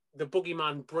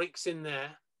boogeyman breaks in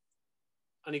there,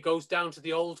 and he goes down to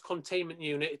the old containment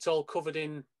unit. It's all covered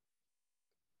in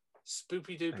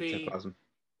spoopy-doopy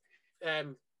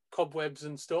cobwebs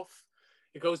and stuff.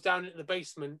 He goes down into the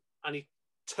basement, and he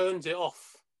turns it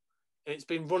off. And it's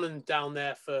been running down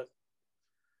there for...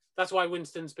 That's why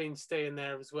Winston's been staying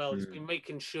there as well. He's been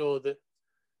making sure that...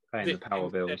 Paying the power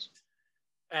bills.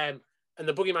 And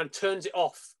the boogeyman turns it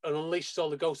off and unleashes all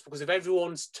the ghosts, because if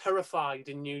everyone's terrified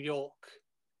in New York,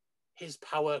 his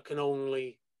power can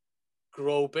only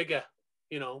grow bigger,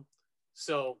 you know.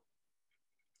 So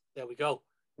there we go.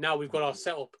 Now we've got our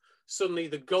setup. Suddenly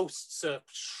the ghosts are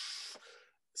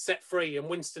set free, and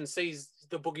Winston sees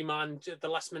the boogeyman at the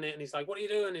last minute, and he's like, what are you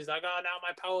doing? He's like, now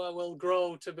my power will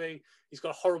grow to be... He's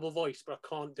got a horrible voice, but I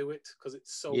can't do it because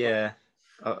it's so bad.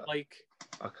 Like,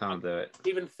 I can't do it.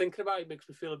 Even thinking about it makes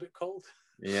me feel a bit cold.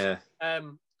 Yeah.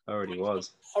 Already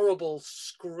was. Horrible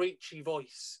screechy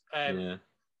voice.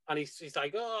 And he's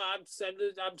like, oh,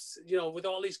 you know, with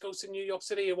all these ghosts in New York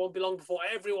City, it won't be long before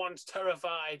everyone's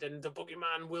terrified and the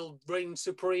boogeyman will reign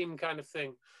supreme, kind of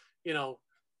thing, you know.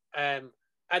 And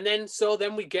then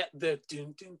we get the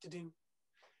doom doom doom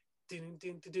doom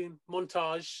doom doom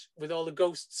montage with all the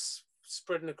ghosts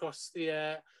spreading across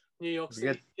the New York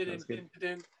City. Go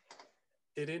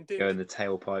in the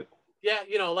tailpipe. Yeah,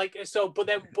 you know, like so.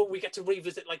 But we get to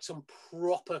revisit like some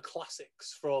proper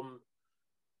classics from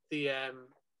the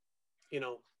you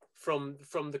know, from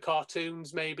the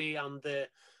cartoons maybe and the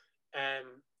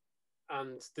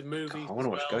movies. God, I want to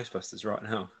watch Ghostbusters right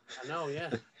now. I know, yeah.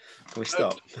 Can we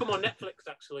stop? Come on Netflix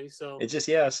actually. So it just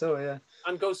I saw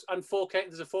and 4K.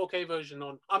 There's a 4K version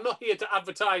on. I'm not here to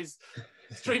advertise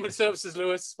streaming services,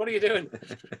 Lewis. What are you doing?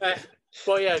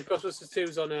 But yeah, Ghostbusters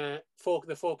 2's on the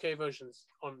 4K versions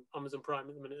on Amazon Prime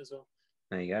at the minute as well.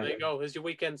 There you go. There you go. There's your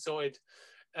weekend sorted.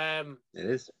 It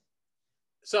is.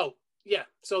 So yeah,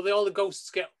 so all the ghosts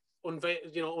get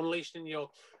unleashed in New York,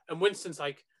 and Winston's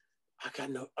like, I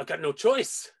got no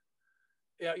choice.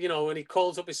 Yeah, you know, and he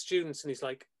calls up his students and he's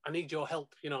like, I need your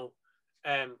help, you know,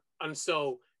 and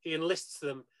so he enlists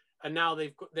them, and now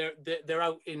they're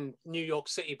out in New York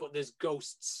City, but there's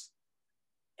ghosts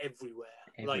everywhere.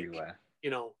 Like,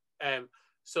 you know,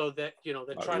 so that, you know,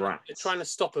 they're like trying to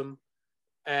stop him,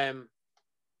 but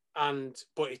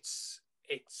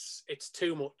it's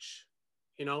too much,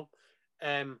 you know.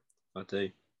 I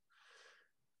do.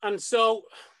 And so,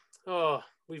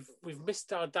 we've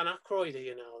missed our Dan Aykroyd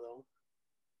here now, though.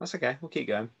 That's okay. We'll keep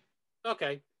going.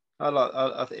 Okay.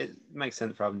 It makes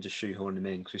sense for having to shoehorn him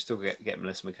in because we still get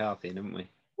Melissa McCarthy in, haven't we?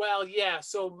 Well, yeah.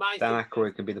 So Dan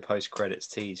Aykroyd can be the post-credits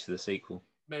tease for the sequel.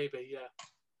 Maybe, yeah.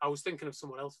 I was thinking of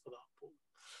someone else for that. But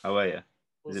oh, were you?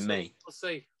 Was it me? We'll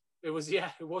see. It was you.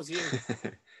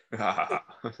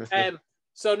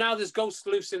 So now there's ghosts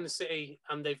loose in the city,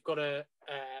 and they've got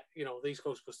you know, these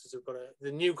Ghostbusters have got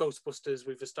the new Ghostbusters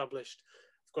we've established.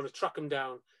 Have got to track them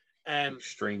down.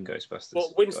 Extreme Ghostbusters.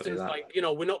 But Winston's like, you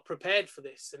know, we're not prepared for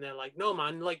this, and they're like, no,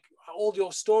 man, like all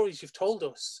your stories you've told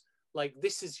us, like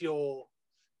this is your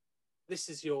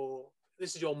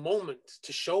moment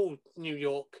to show New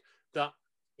York that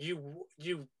you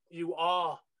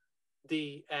are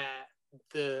the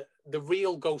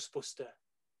real Ghostbuster.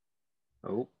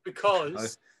 Oh,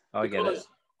 because I get it.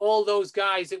 All those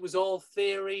guys, it was all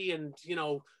theory and, you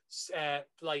know,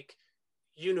 like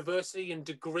university and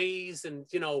degrees and,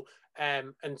 you know,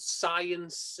 and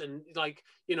science and like,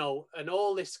 you know, and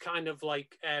all this kind of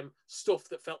like stuff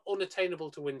that felt unattainable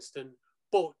to Winston,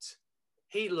 but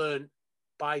he learned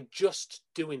by just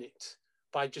doing it,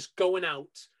 by just going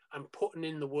out and putting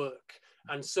in the work.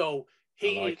 And so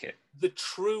he like it. The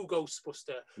true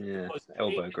Ghostbuster. Yeah,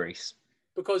 elbow grease.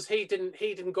 Because he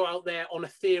didn't go out there on a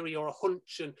theory or a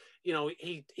hunch, and you know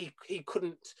he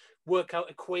couldn't work out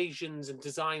equations and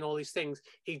design all these things.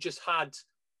 He just had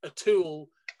a tool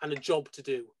and a job to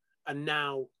do, and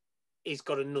now he's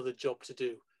got another job to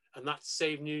do, and that's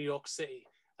save New York City.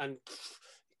 And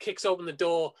kicks open the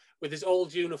door with his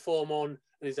old uniform on, and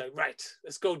he's like, right,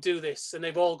 let's go do this. And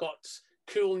they've all got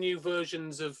cool new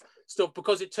versions of stuff,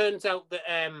 because it turns out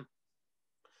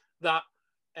that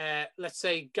let's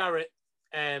say Garrett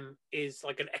is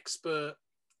like an expert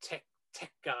tech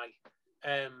guy.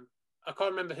 I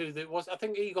can't remember who that was. I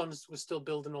think Egon was still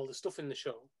building all the stuff in the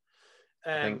show.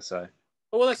 I think so.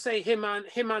 Well, let's say him and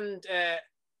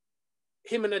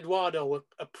Eduardo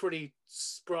are pretty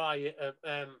spry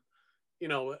at you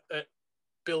know, at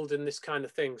building this kind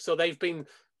of thing. So they've been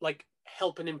like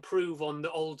helping improve on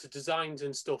the old designs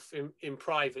and stuff in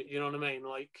private. You know what I mean?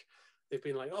 Like they've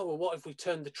been like, oh well, what if we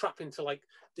turned the trap into like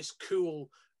this cool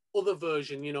other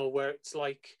version, you know, where it's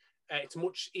like it's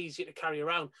much easier to carry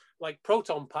around. Like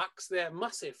proton packs, they're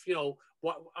massive, you know.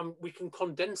 We can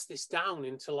condense this down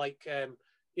into like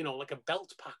you know, like a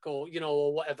belt pack or, you know,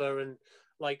 or whatever, and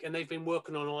they've been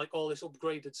working on like all this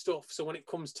upgraded stuff. So when it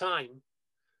comes time,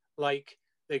 like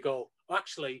they go,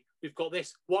 actually, we've got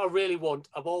this. What I really want,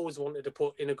 I've always wanted to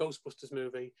put in a Ghostbusters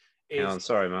movie is... Hang on,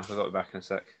 sorry, man, I've got it back in a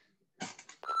sec.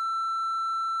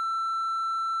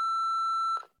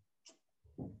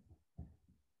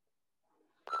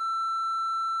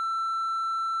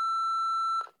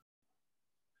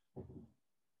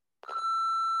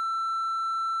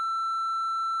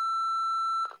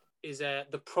 is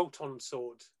the proton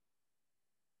sword.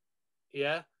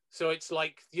 Yeah, so it's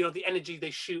like, you know, the energy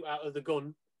they shoot out of the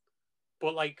gun,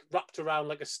 but like wrapped around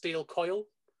like a steel coil,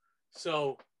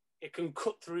 so it can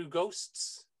cut through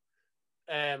ghosts.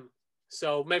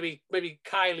 So maybe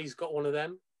Kylie's got one of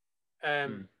them.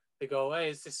 They go,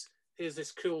 hey, here's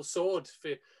this cool sword for,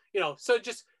 you know. So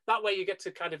just that way you get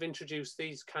to kind of introduce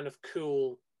these kind of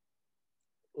cool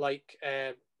like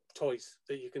toys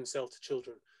that you can sell to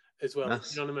children as well.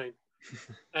 Nice. You know what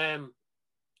I mean?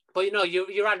 But you know,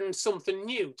 you're adding something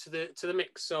new to the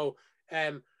mix. So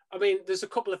I mean, there's a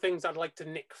couple of things I'd like to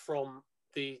nick from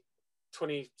the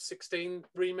 2016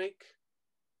 remake,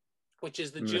 which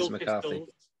is the dual pistols,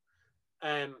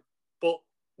 but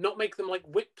not make them like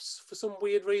whips for some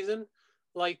weird reason.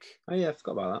 Like, oh yeah, I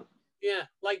forgot about that. Yeah,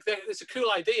 like it's a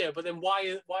cool idea, but then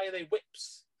why are they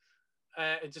whips?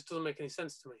 It just doesn't make any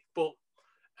sense to me. But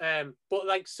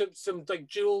like some like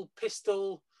dual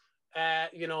pistol,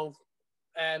 you know,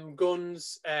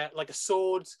 guns, like a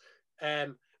sword.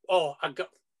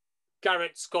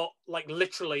 Garrett's got like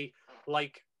literally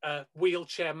like a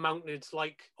wheelchair mounted,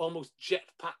 like almost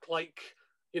jetpack, like,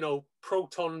 you know,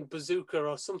 proton bazooka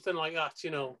or something like that, you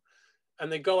know.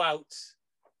 And they go out,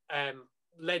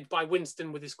 led by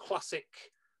Winston with his classic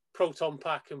proton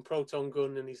pack and proton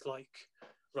gun, and he's like,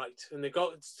 right. And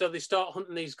they start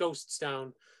hunting these ghosts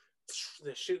down.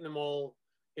 They're shooting them all,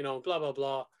 you know, blah blah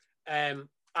blah. And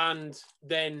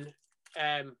then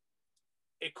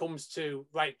it comes to,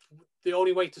 right, the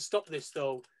only way to stop this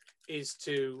though is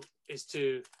to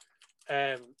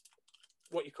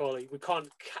what you call it, we can't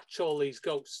catch all these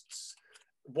ghosts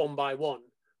one by one.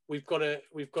 We've got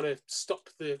to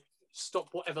stop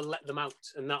whatever let them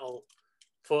out, and that'll,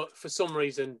 for some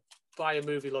reason, by a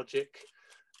movie logic,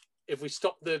 if we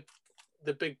stop the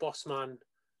big boss man,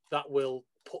 that will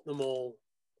put them all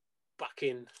back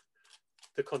in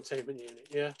the containment unit.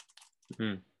 Yeah.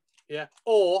 Mm. Yeah.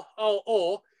 Or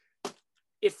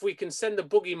if we can send the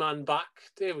boogeyman back,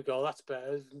 there we go. That's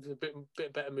better. A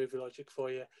bit better movie logic for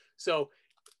you. So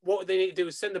what they need to do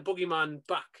is send the boogeyman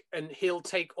back, and he'll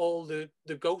take all the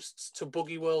ghosts to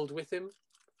Boogie World with him.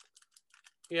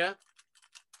 Yeah.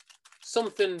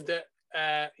 Something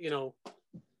that you know,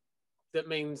 that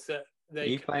means that they. Are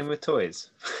you playing with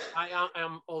toys? I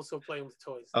am also playing with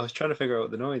toys. I was trying to figure out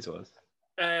what the noise was.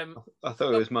 I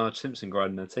thought it was Marge Simpson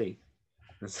grinding her teeth.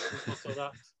 Also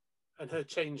that, and her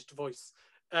changed voice.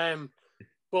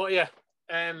 But yeah.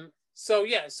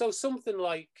 So something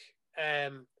like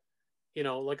you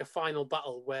know, like a final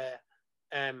battle where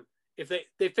if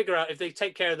they figure out, if they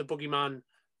take care of the boogeyman,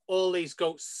 all these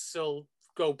ghosts will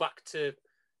go back to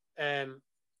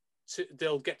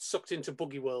they'll get sucked into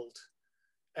Boogie World.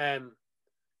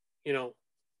 You know,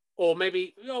 or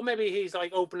maybe he's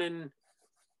like opening.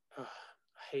 I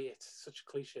hate it. It's such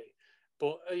a cliche,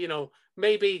 but you know,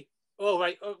 maybe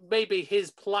maybe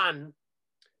his plan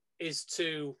is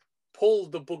to pull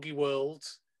the Boogie World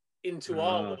into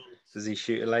our world. Does he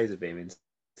shoot a laser beam into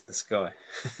the sky?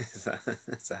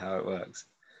 That's how it works.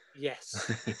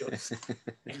 Yes, he does.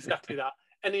 Exactly that.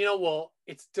 And you know what?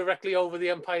 It's directly over the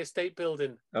Empire State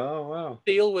Building. Oh wow!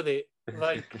 Deal with it,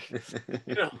 like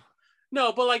you know.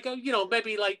 No, but like you know,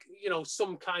 maybe like, you know,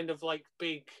 some kind of like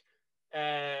big.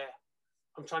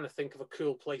 I'm trying to think of a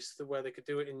cool place where they could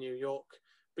do it in New York,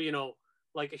 but you know,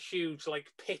 like a huge like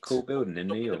pit. Cool building in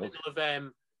New York.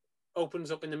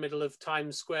 Opens up in the middle of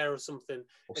Times Square or something.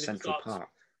 Or Central Park.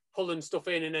 Pulling stuff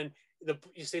in, and then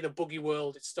you see the Boogie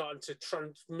World. It's starting to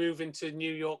move into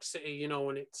New York City, you know,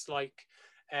 and it's like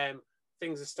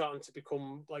things are starting to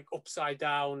become like upside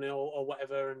down or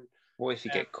whatever. And what if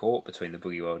you get caught between the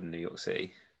Boogie World and New York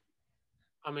City?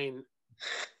 I mean,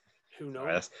 who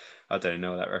knows? I don't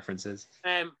know what that reference is.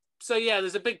 So yeah,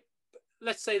 there's a big.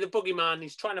 Let's say the Boogeyman.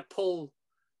 He's trying to pull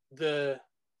the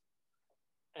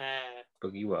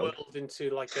Boogie World into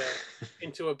like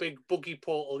into a big boogie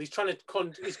portal. He's trying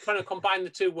to combine the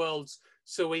two worlds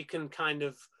so he can kind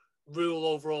of rule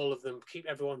over all of them, keep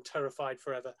everyone terrified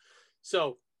forever.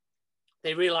 So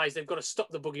they realize they've got to stop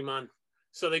the Boogeyman.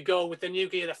 So they go with the new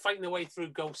gear. They're fighting their way through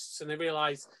ghosts, and they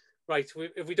realize, right,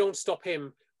 if we don't stop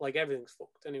him, like everything's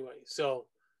fucked anyway. So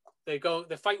they're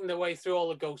fighting their way through all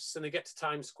the ghosts, and they get to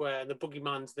Times Square, and the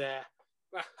Boogeyman's there.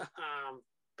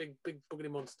 big boogey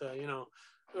monster, you know.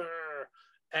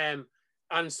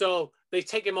 And so they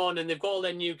take him on, and they've got all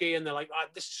their new gear, and they're like,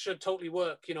 this should totally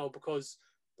work, you know, because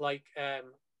like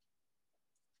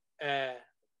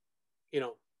you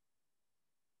know,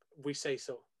 we say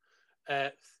so.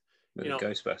 With the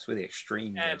Ghostbusters, with the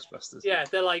extreme Ghostbusters. Yeah,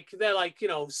 they're like, you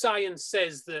know, science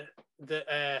says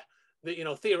that you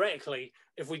know, theoretically,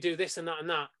 if we do this and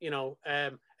that, you know,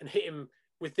 and hit him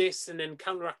with this and then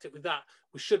counteract it with that,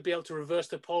 we should be able to reverse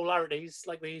the polarities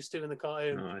like they used to in the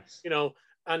cartoon. Nice. You know,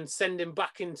 and send him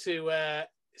back into the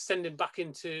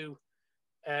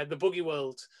Boogie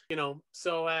World. You know,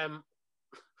 so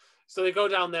so they go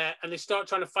down there and they start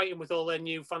trying to fight him with all their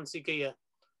new fancy gear,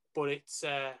 but it's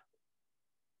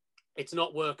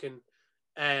not working.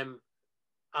 And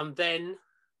then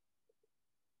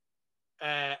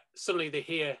suddenly they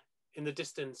hear in the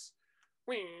distance,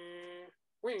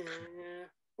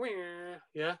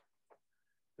 yeah,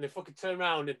 and they fucking turn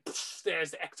around and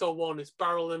there's the Ecto-1. It's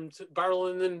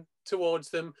barreling them towards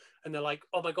them, and they're like,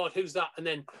 "Oh my god, who's that?" And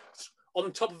then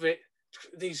on top of it,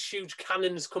 these huge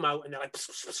cannons come out, and they're like,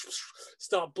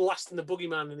 start blasting the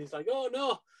boogeyman, and he's like, "Oh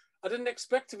no, I didn't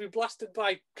expect to be blasted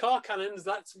by car cannons.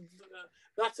 That's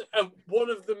one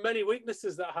of the many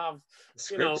weaknesses that I have." The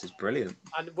script is brilliant.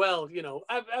 And well,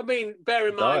 I mean, bear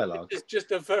in mind, Dialogue. it's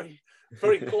just a very,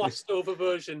 very glossed over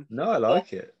version. No, I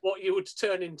like it. What you would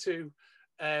turn into,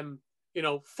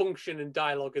 function and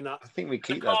dialogue and that. I think we The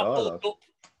keep that car pulls dialogue. up,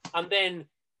 and then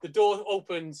the door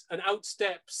opens, and out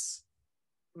steps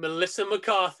Melissa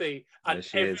McCarthy, and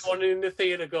everyone in the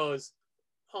theater goes,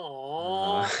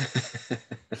 "Aww."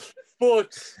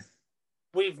 But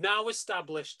we've now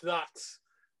established that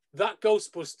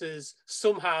Ghostbusters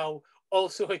somehow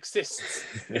also exists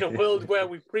in a world where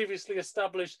we previously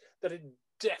established that it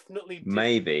definitely did.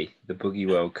 Maybe the Boogie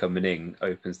World coming in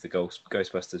opens the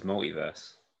Ghostbusters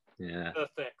multiverse. Yeah.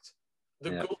 Perfect.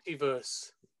 The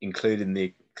Ghultiverse. Including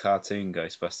the cartoon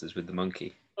Ghostbusters with the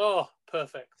monkey. Oh,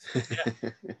 perfect. Yeah.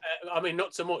 I mean,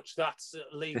 not so much. That's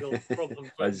a legal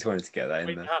problem. I just wanted to get that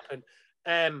in there.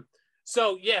 Happen.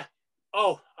 So, yeah.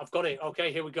 Oh, I've got it.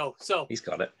 Okay, here we go. So he's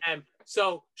got it.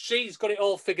 So she's got it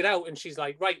all figured out, and she's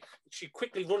like, right. She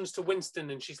quickly runs to Winston,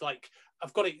 and she's like,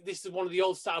 "I've got it. This is one of the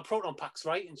old style proton packs,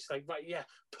 right?" And she's like, "Right, yeah,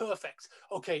 perfect.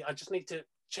 Okay, I just need to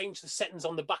change the settings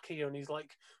on the back here." And he's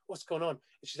like, "What's going on?" And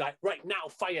she's like, "Right now,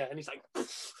 fire!" And he's like,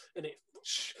 "Poof," and it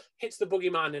hits the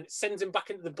boogeyman, and it sends him back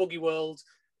into the boogie world,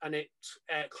 and it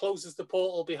closes the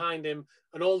portal behind him,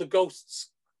 and all the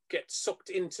ghosts get sucked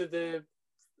into the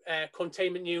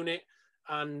containment unit,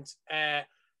 and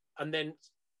then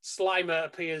Slimer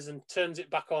appears and turns it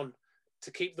back on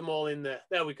to keep them all in there.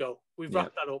 There we go. We've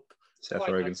wrapped that up. Seth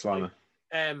Rogen Slimer.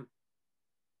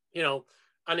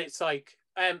 And it's like,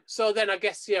 so then I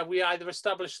guess, yeah, we either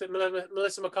established that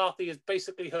Melissa McCarthy is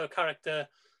basically her character,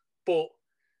 but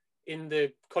in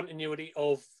the continuity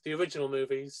of the original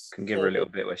movies. Can give her a little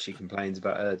bit where she complains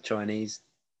about her Chinese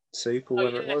soup or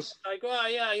whatever it was. Like, oh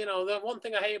yeah, the one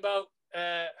thing I hate about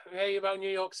New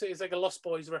York City is like a Lost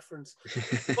Boys reference.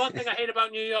 One thing I hate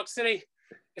about New York City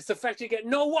is the fact you get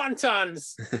no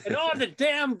wontons and all the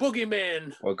damn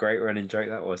boogeymen. What a great running joke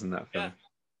that was in that film. Yeah.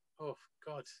 Oh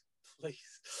God, please.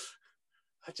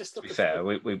 I just to be fair,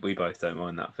 we both don't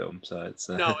mind that film, so it's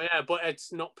no, yeah, but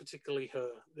it's not particularly her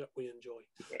that we enjoy.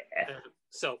 Yeah.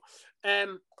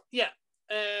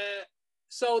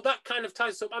 So that kind of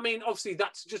ties up. I mean, obviously,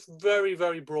 that's just very,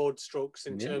 very broad strokes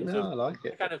in terms of I like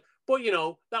it. Kind of, but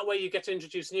that way you get to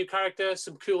introduce a new character,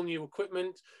 some cool new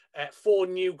equipment, 4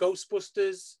 new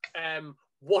Ghostbusters.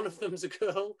 One of them's a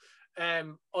girl,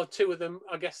 or 2 of them,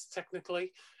 I guess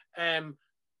technically.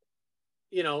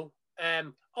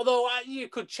 Although you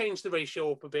could change the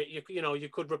ratio up a bit. You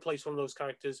could replace one of those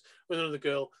characters with another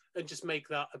girl and just make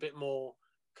that a bit more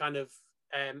kind of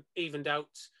evened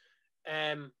out.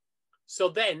 So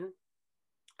then,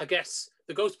 I guess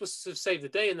the Ghostbusters have saved the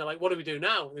day, and they're like, "What do we do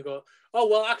now?" And they go, "Oh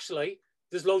well, actually,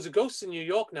 there's loads of ghosts in New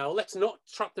York now. Let's not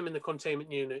trap them in the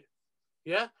containment unit."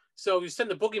 Yeah. So you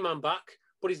send the boogeyman back,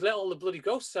 but he's let all the bloody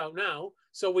ghosts out now.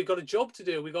 So we got a job to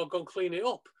do. We got to go clean it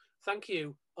up. Thank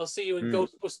you. I'll see you in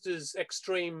Ghostbusters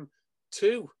Extreme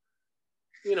 2.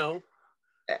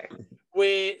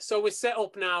 We're set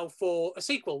up now for a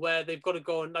sequel where they've got to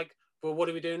go and like, well, what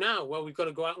do we do now? Well, we've got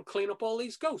to go out and clean up all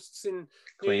these ghosts in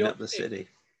New York up the city.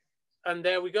 And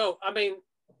there we go. I mean,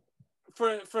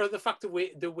 for the fact that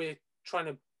we're trying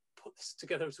to put this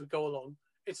together as we go along,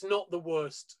 it's not the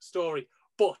worst story.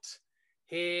 But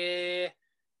here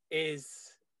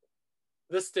is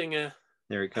the stinger.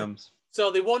 Here it comes. So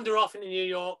they wander off into New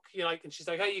York, and she's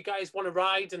like, "Hey, you guys want to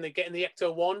ride?" And they get in the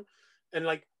Ecto-1, and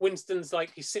like Winston's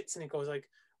like, he sits and he goes like,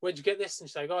 "Where'd you get this?" And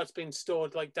she's like, "Oh, it's been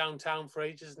stored like downtown for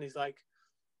ages." And he's like,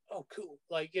 "Oh, cool."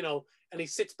 And he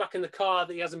sits back in the car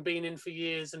that he hasn't been in for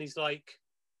years, and he's like,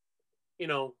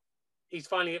 he's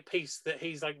finally at peace that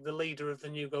he's like the leader of the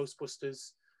new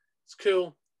Ghostbusters. It's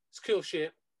cool. It's cool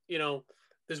shit.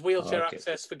 There's wheelchair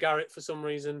access for Garrett for some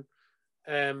reason.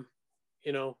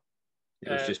 It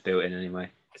was just built in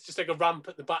anyway. It's just like a ramp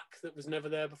at the back that was never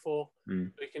there before. We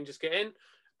can just get in,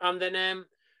 and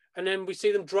then we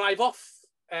see them drive off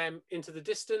into the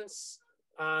distance,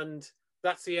 and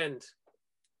that's the end.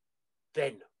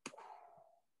 Then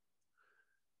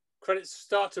credits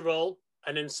start to roll,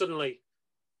 and then suddenly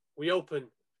we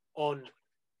open on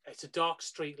it's a dark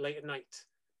street late at night.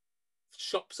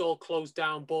 Shops all closed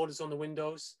down, borders on the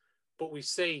windows, but we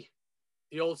see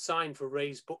the old sign for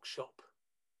Ray's Bookshop.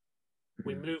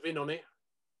 We move in on it,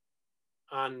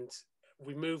 and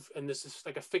we move, and there's just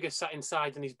like a figure sat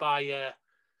inside, and he's by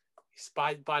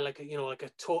like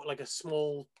a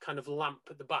small kind of lamp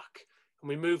at the back. And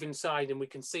we move inside, and we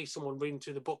can see someone reading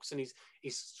through the books, and he's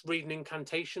reading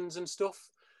incantations and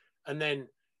stuff. And then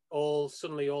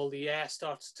suddenly all the air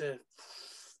starts to,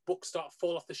 books start to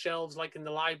fall off the shelves, like in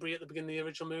the library at the beginning of the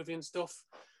original movie and stuff.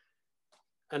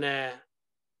 And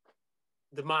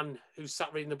the man who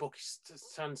sat reading the book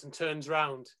stands and turns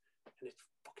around, and it's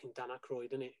fucking Dan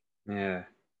Aykroyd, isn't it? Yeah.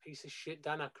 Piece of shit,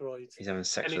 Dan Aykroyd. He's having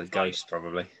sex with a ghost,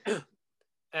 probably.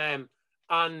 And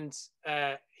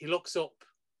he looks up,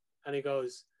 and he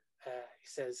goes, he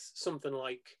says something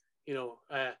like, he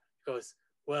goes,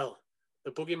 well,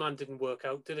 the boogeyman didn't work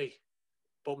out, did he?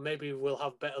 But maybe we'll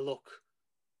have better luck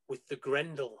with the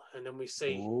Grendel. And then we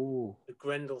see the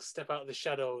Grendel step out of the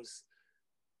shadows.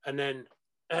 And then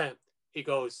he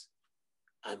goes,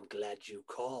 I'm glad you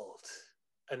called.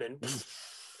 And then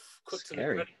cut to the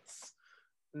credits.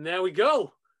 And there we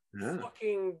go. Yeah.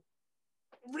 Fucking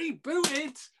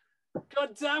rebooted.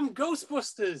 Goddamn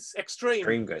Ghostbusters.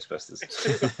 Extreme Ghostbusters.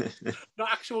 Extreme. Not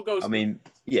actual Ghostbusters. I mean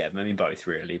both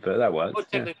really, but that works.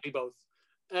 But technically both.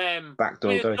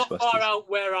 Backdoor Ghostbusters. Not far out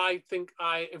where I think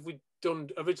if we'd done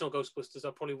original Ghostbusters,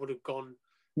 I probably would have gone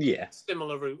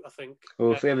similar route, I think.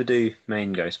 Well, if we ever do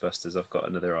main Ghostbusters, I've got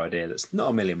another idea that's not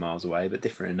a million miles away, but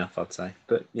different enough, I'd say.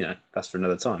 But, that's for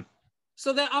another time.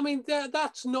 So,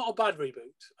 that's not a bad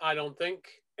reboot, I don't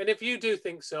think. And if you do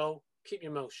think so, keep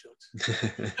your mouth shut.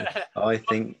 I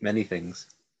think many things.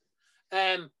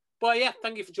 But yeah,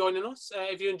 thank you for joining us.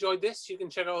 If you enjoyed this, you can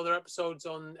check out other episodes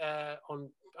on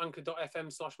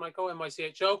anchor.fm/Myco,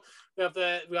 MYCHO. We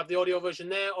have the audio version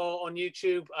there, or on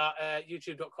YouTube at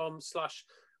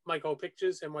youtube.com/Myco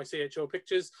Pictures, MYCHO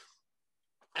Pictures.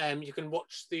 You can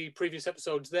watch the previous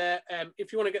episodes there.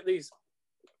 If you want to get these,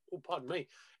 if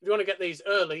you want to get these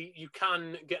early, you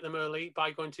can get them early by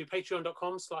going to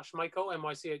patreon.com/Myco,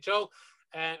 MYCHO.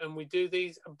 And we do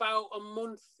these about a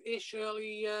month-ish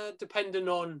early, depending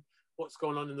on what's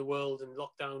going on in the world and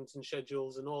lockdowns and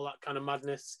schedules and all that kind of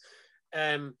madness.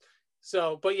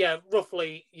 But yeah,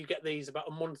 roughly you get these about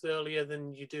a month earlier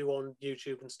than you do on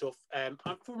YouTube and stuff.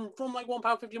 From like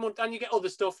 £1.50 a month, and you get other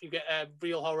stuff. You get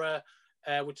Real Horror,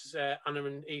 which is Anna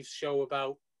and Eve's show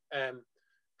about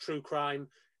true crime.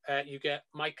 You get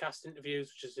my cast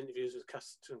interviews, which is interviews with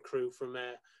cast and crew from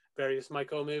various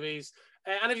Myco movies.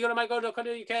 And if you go to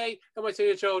myco.co.uk,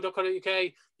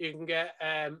 mycho.co.uk, you can get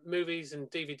movies and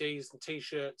DVDs and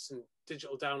T-shirts and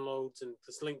digital downloads, and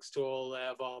there's links to all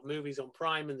of our movies on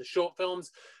Prime and the short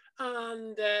films.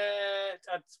 And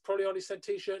I'd probably already said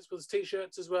T-shirts, but there's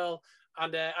T-shirts as well,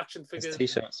 and action figures.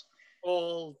 There's T-shirts.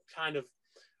 All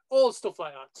stuff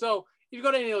like that. So if you've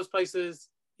got any of those places,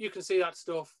 you can see that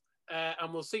stuff.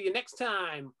 And we'll see you next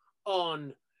time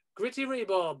on Gritty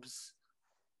Rebobs.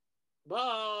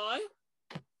 Bye.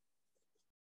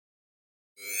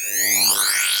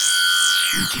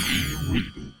 Gritty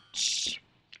Rebobs.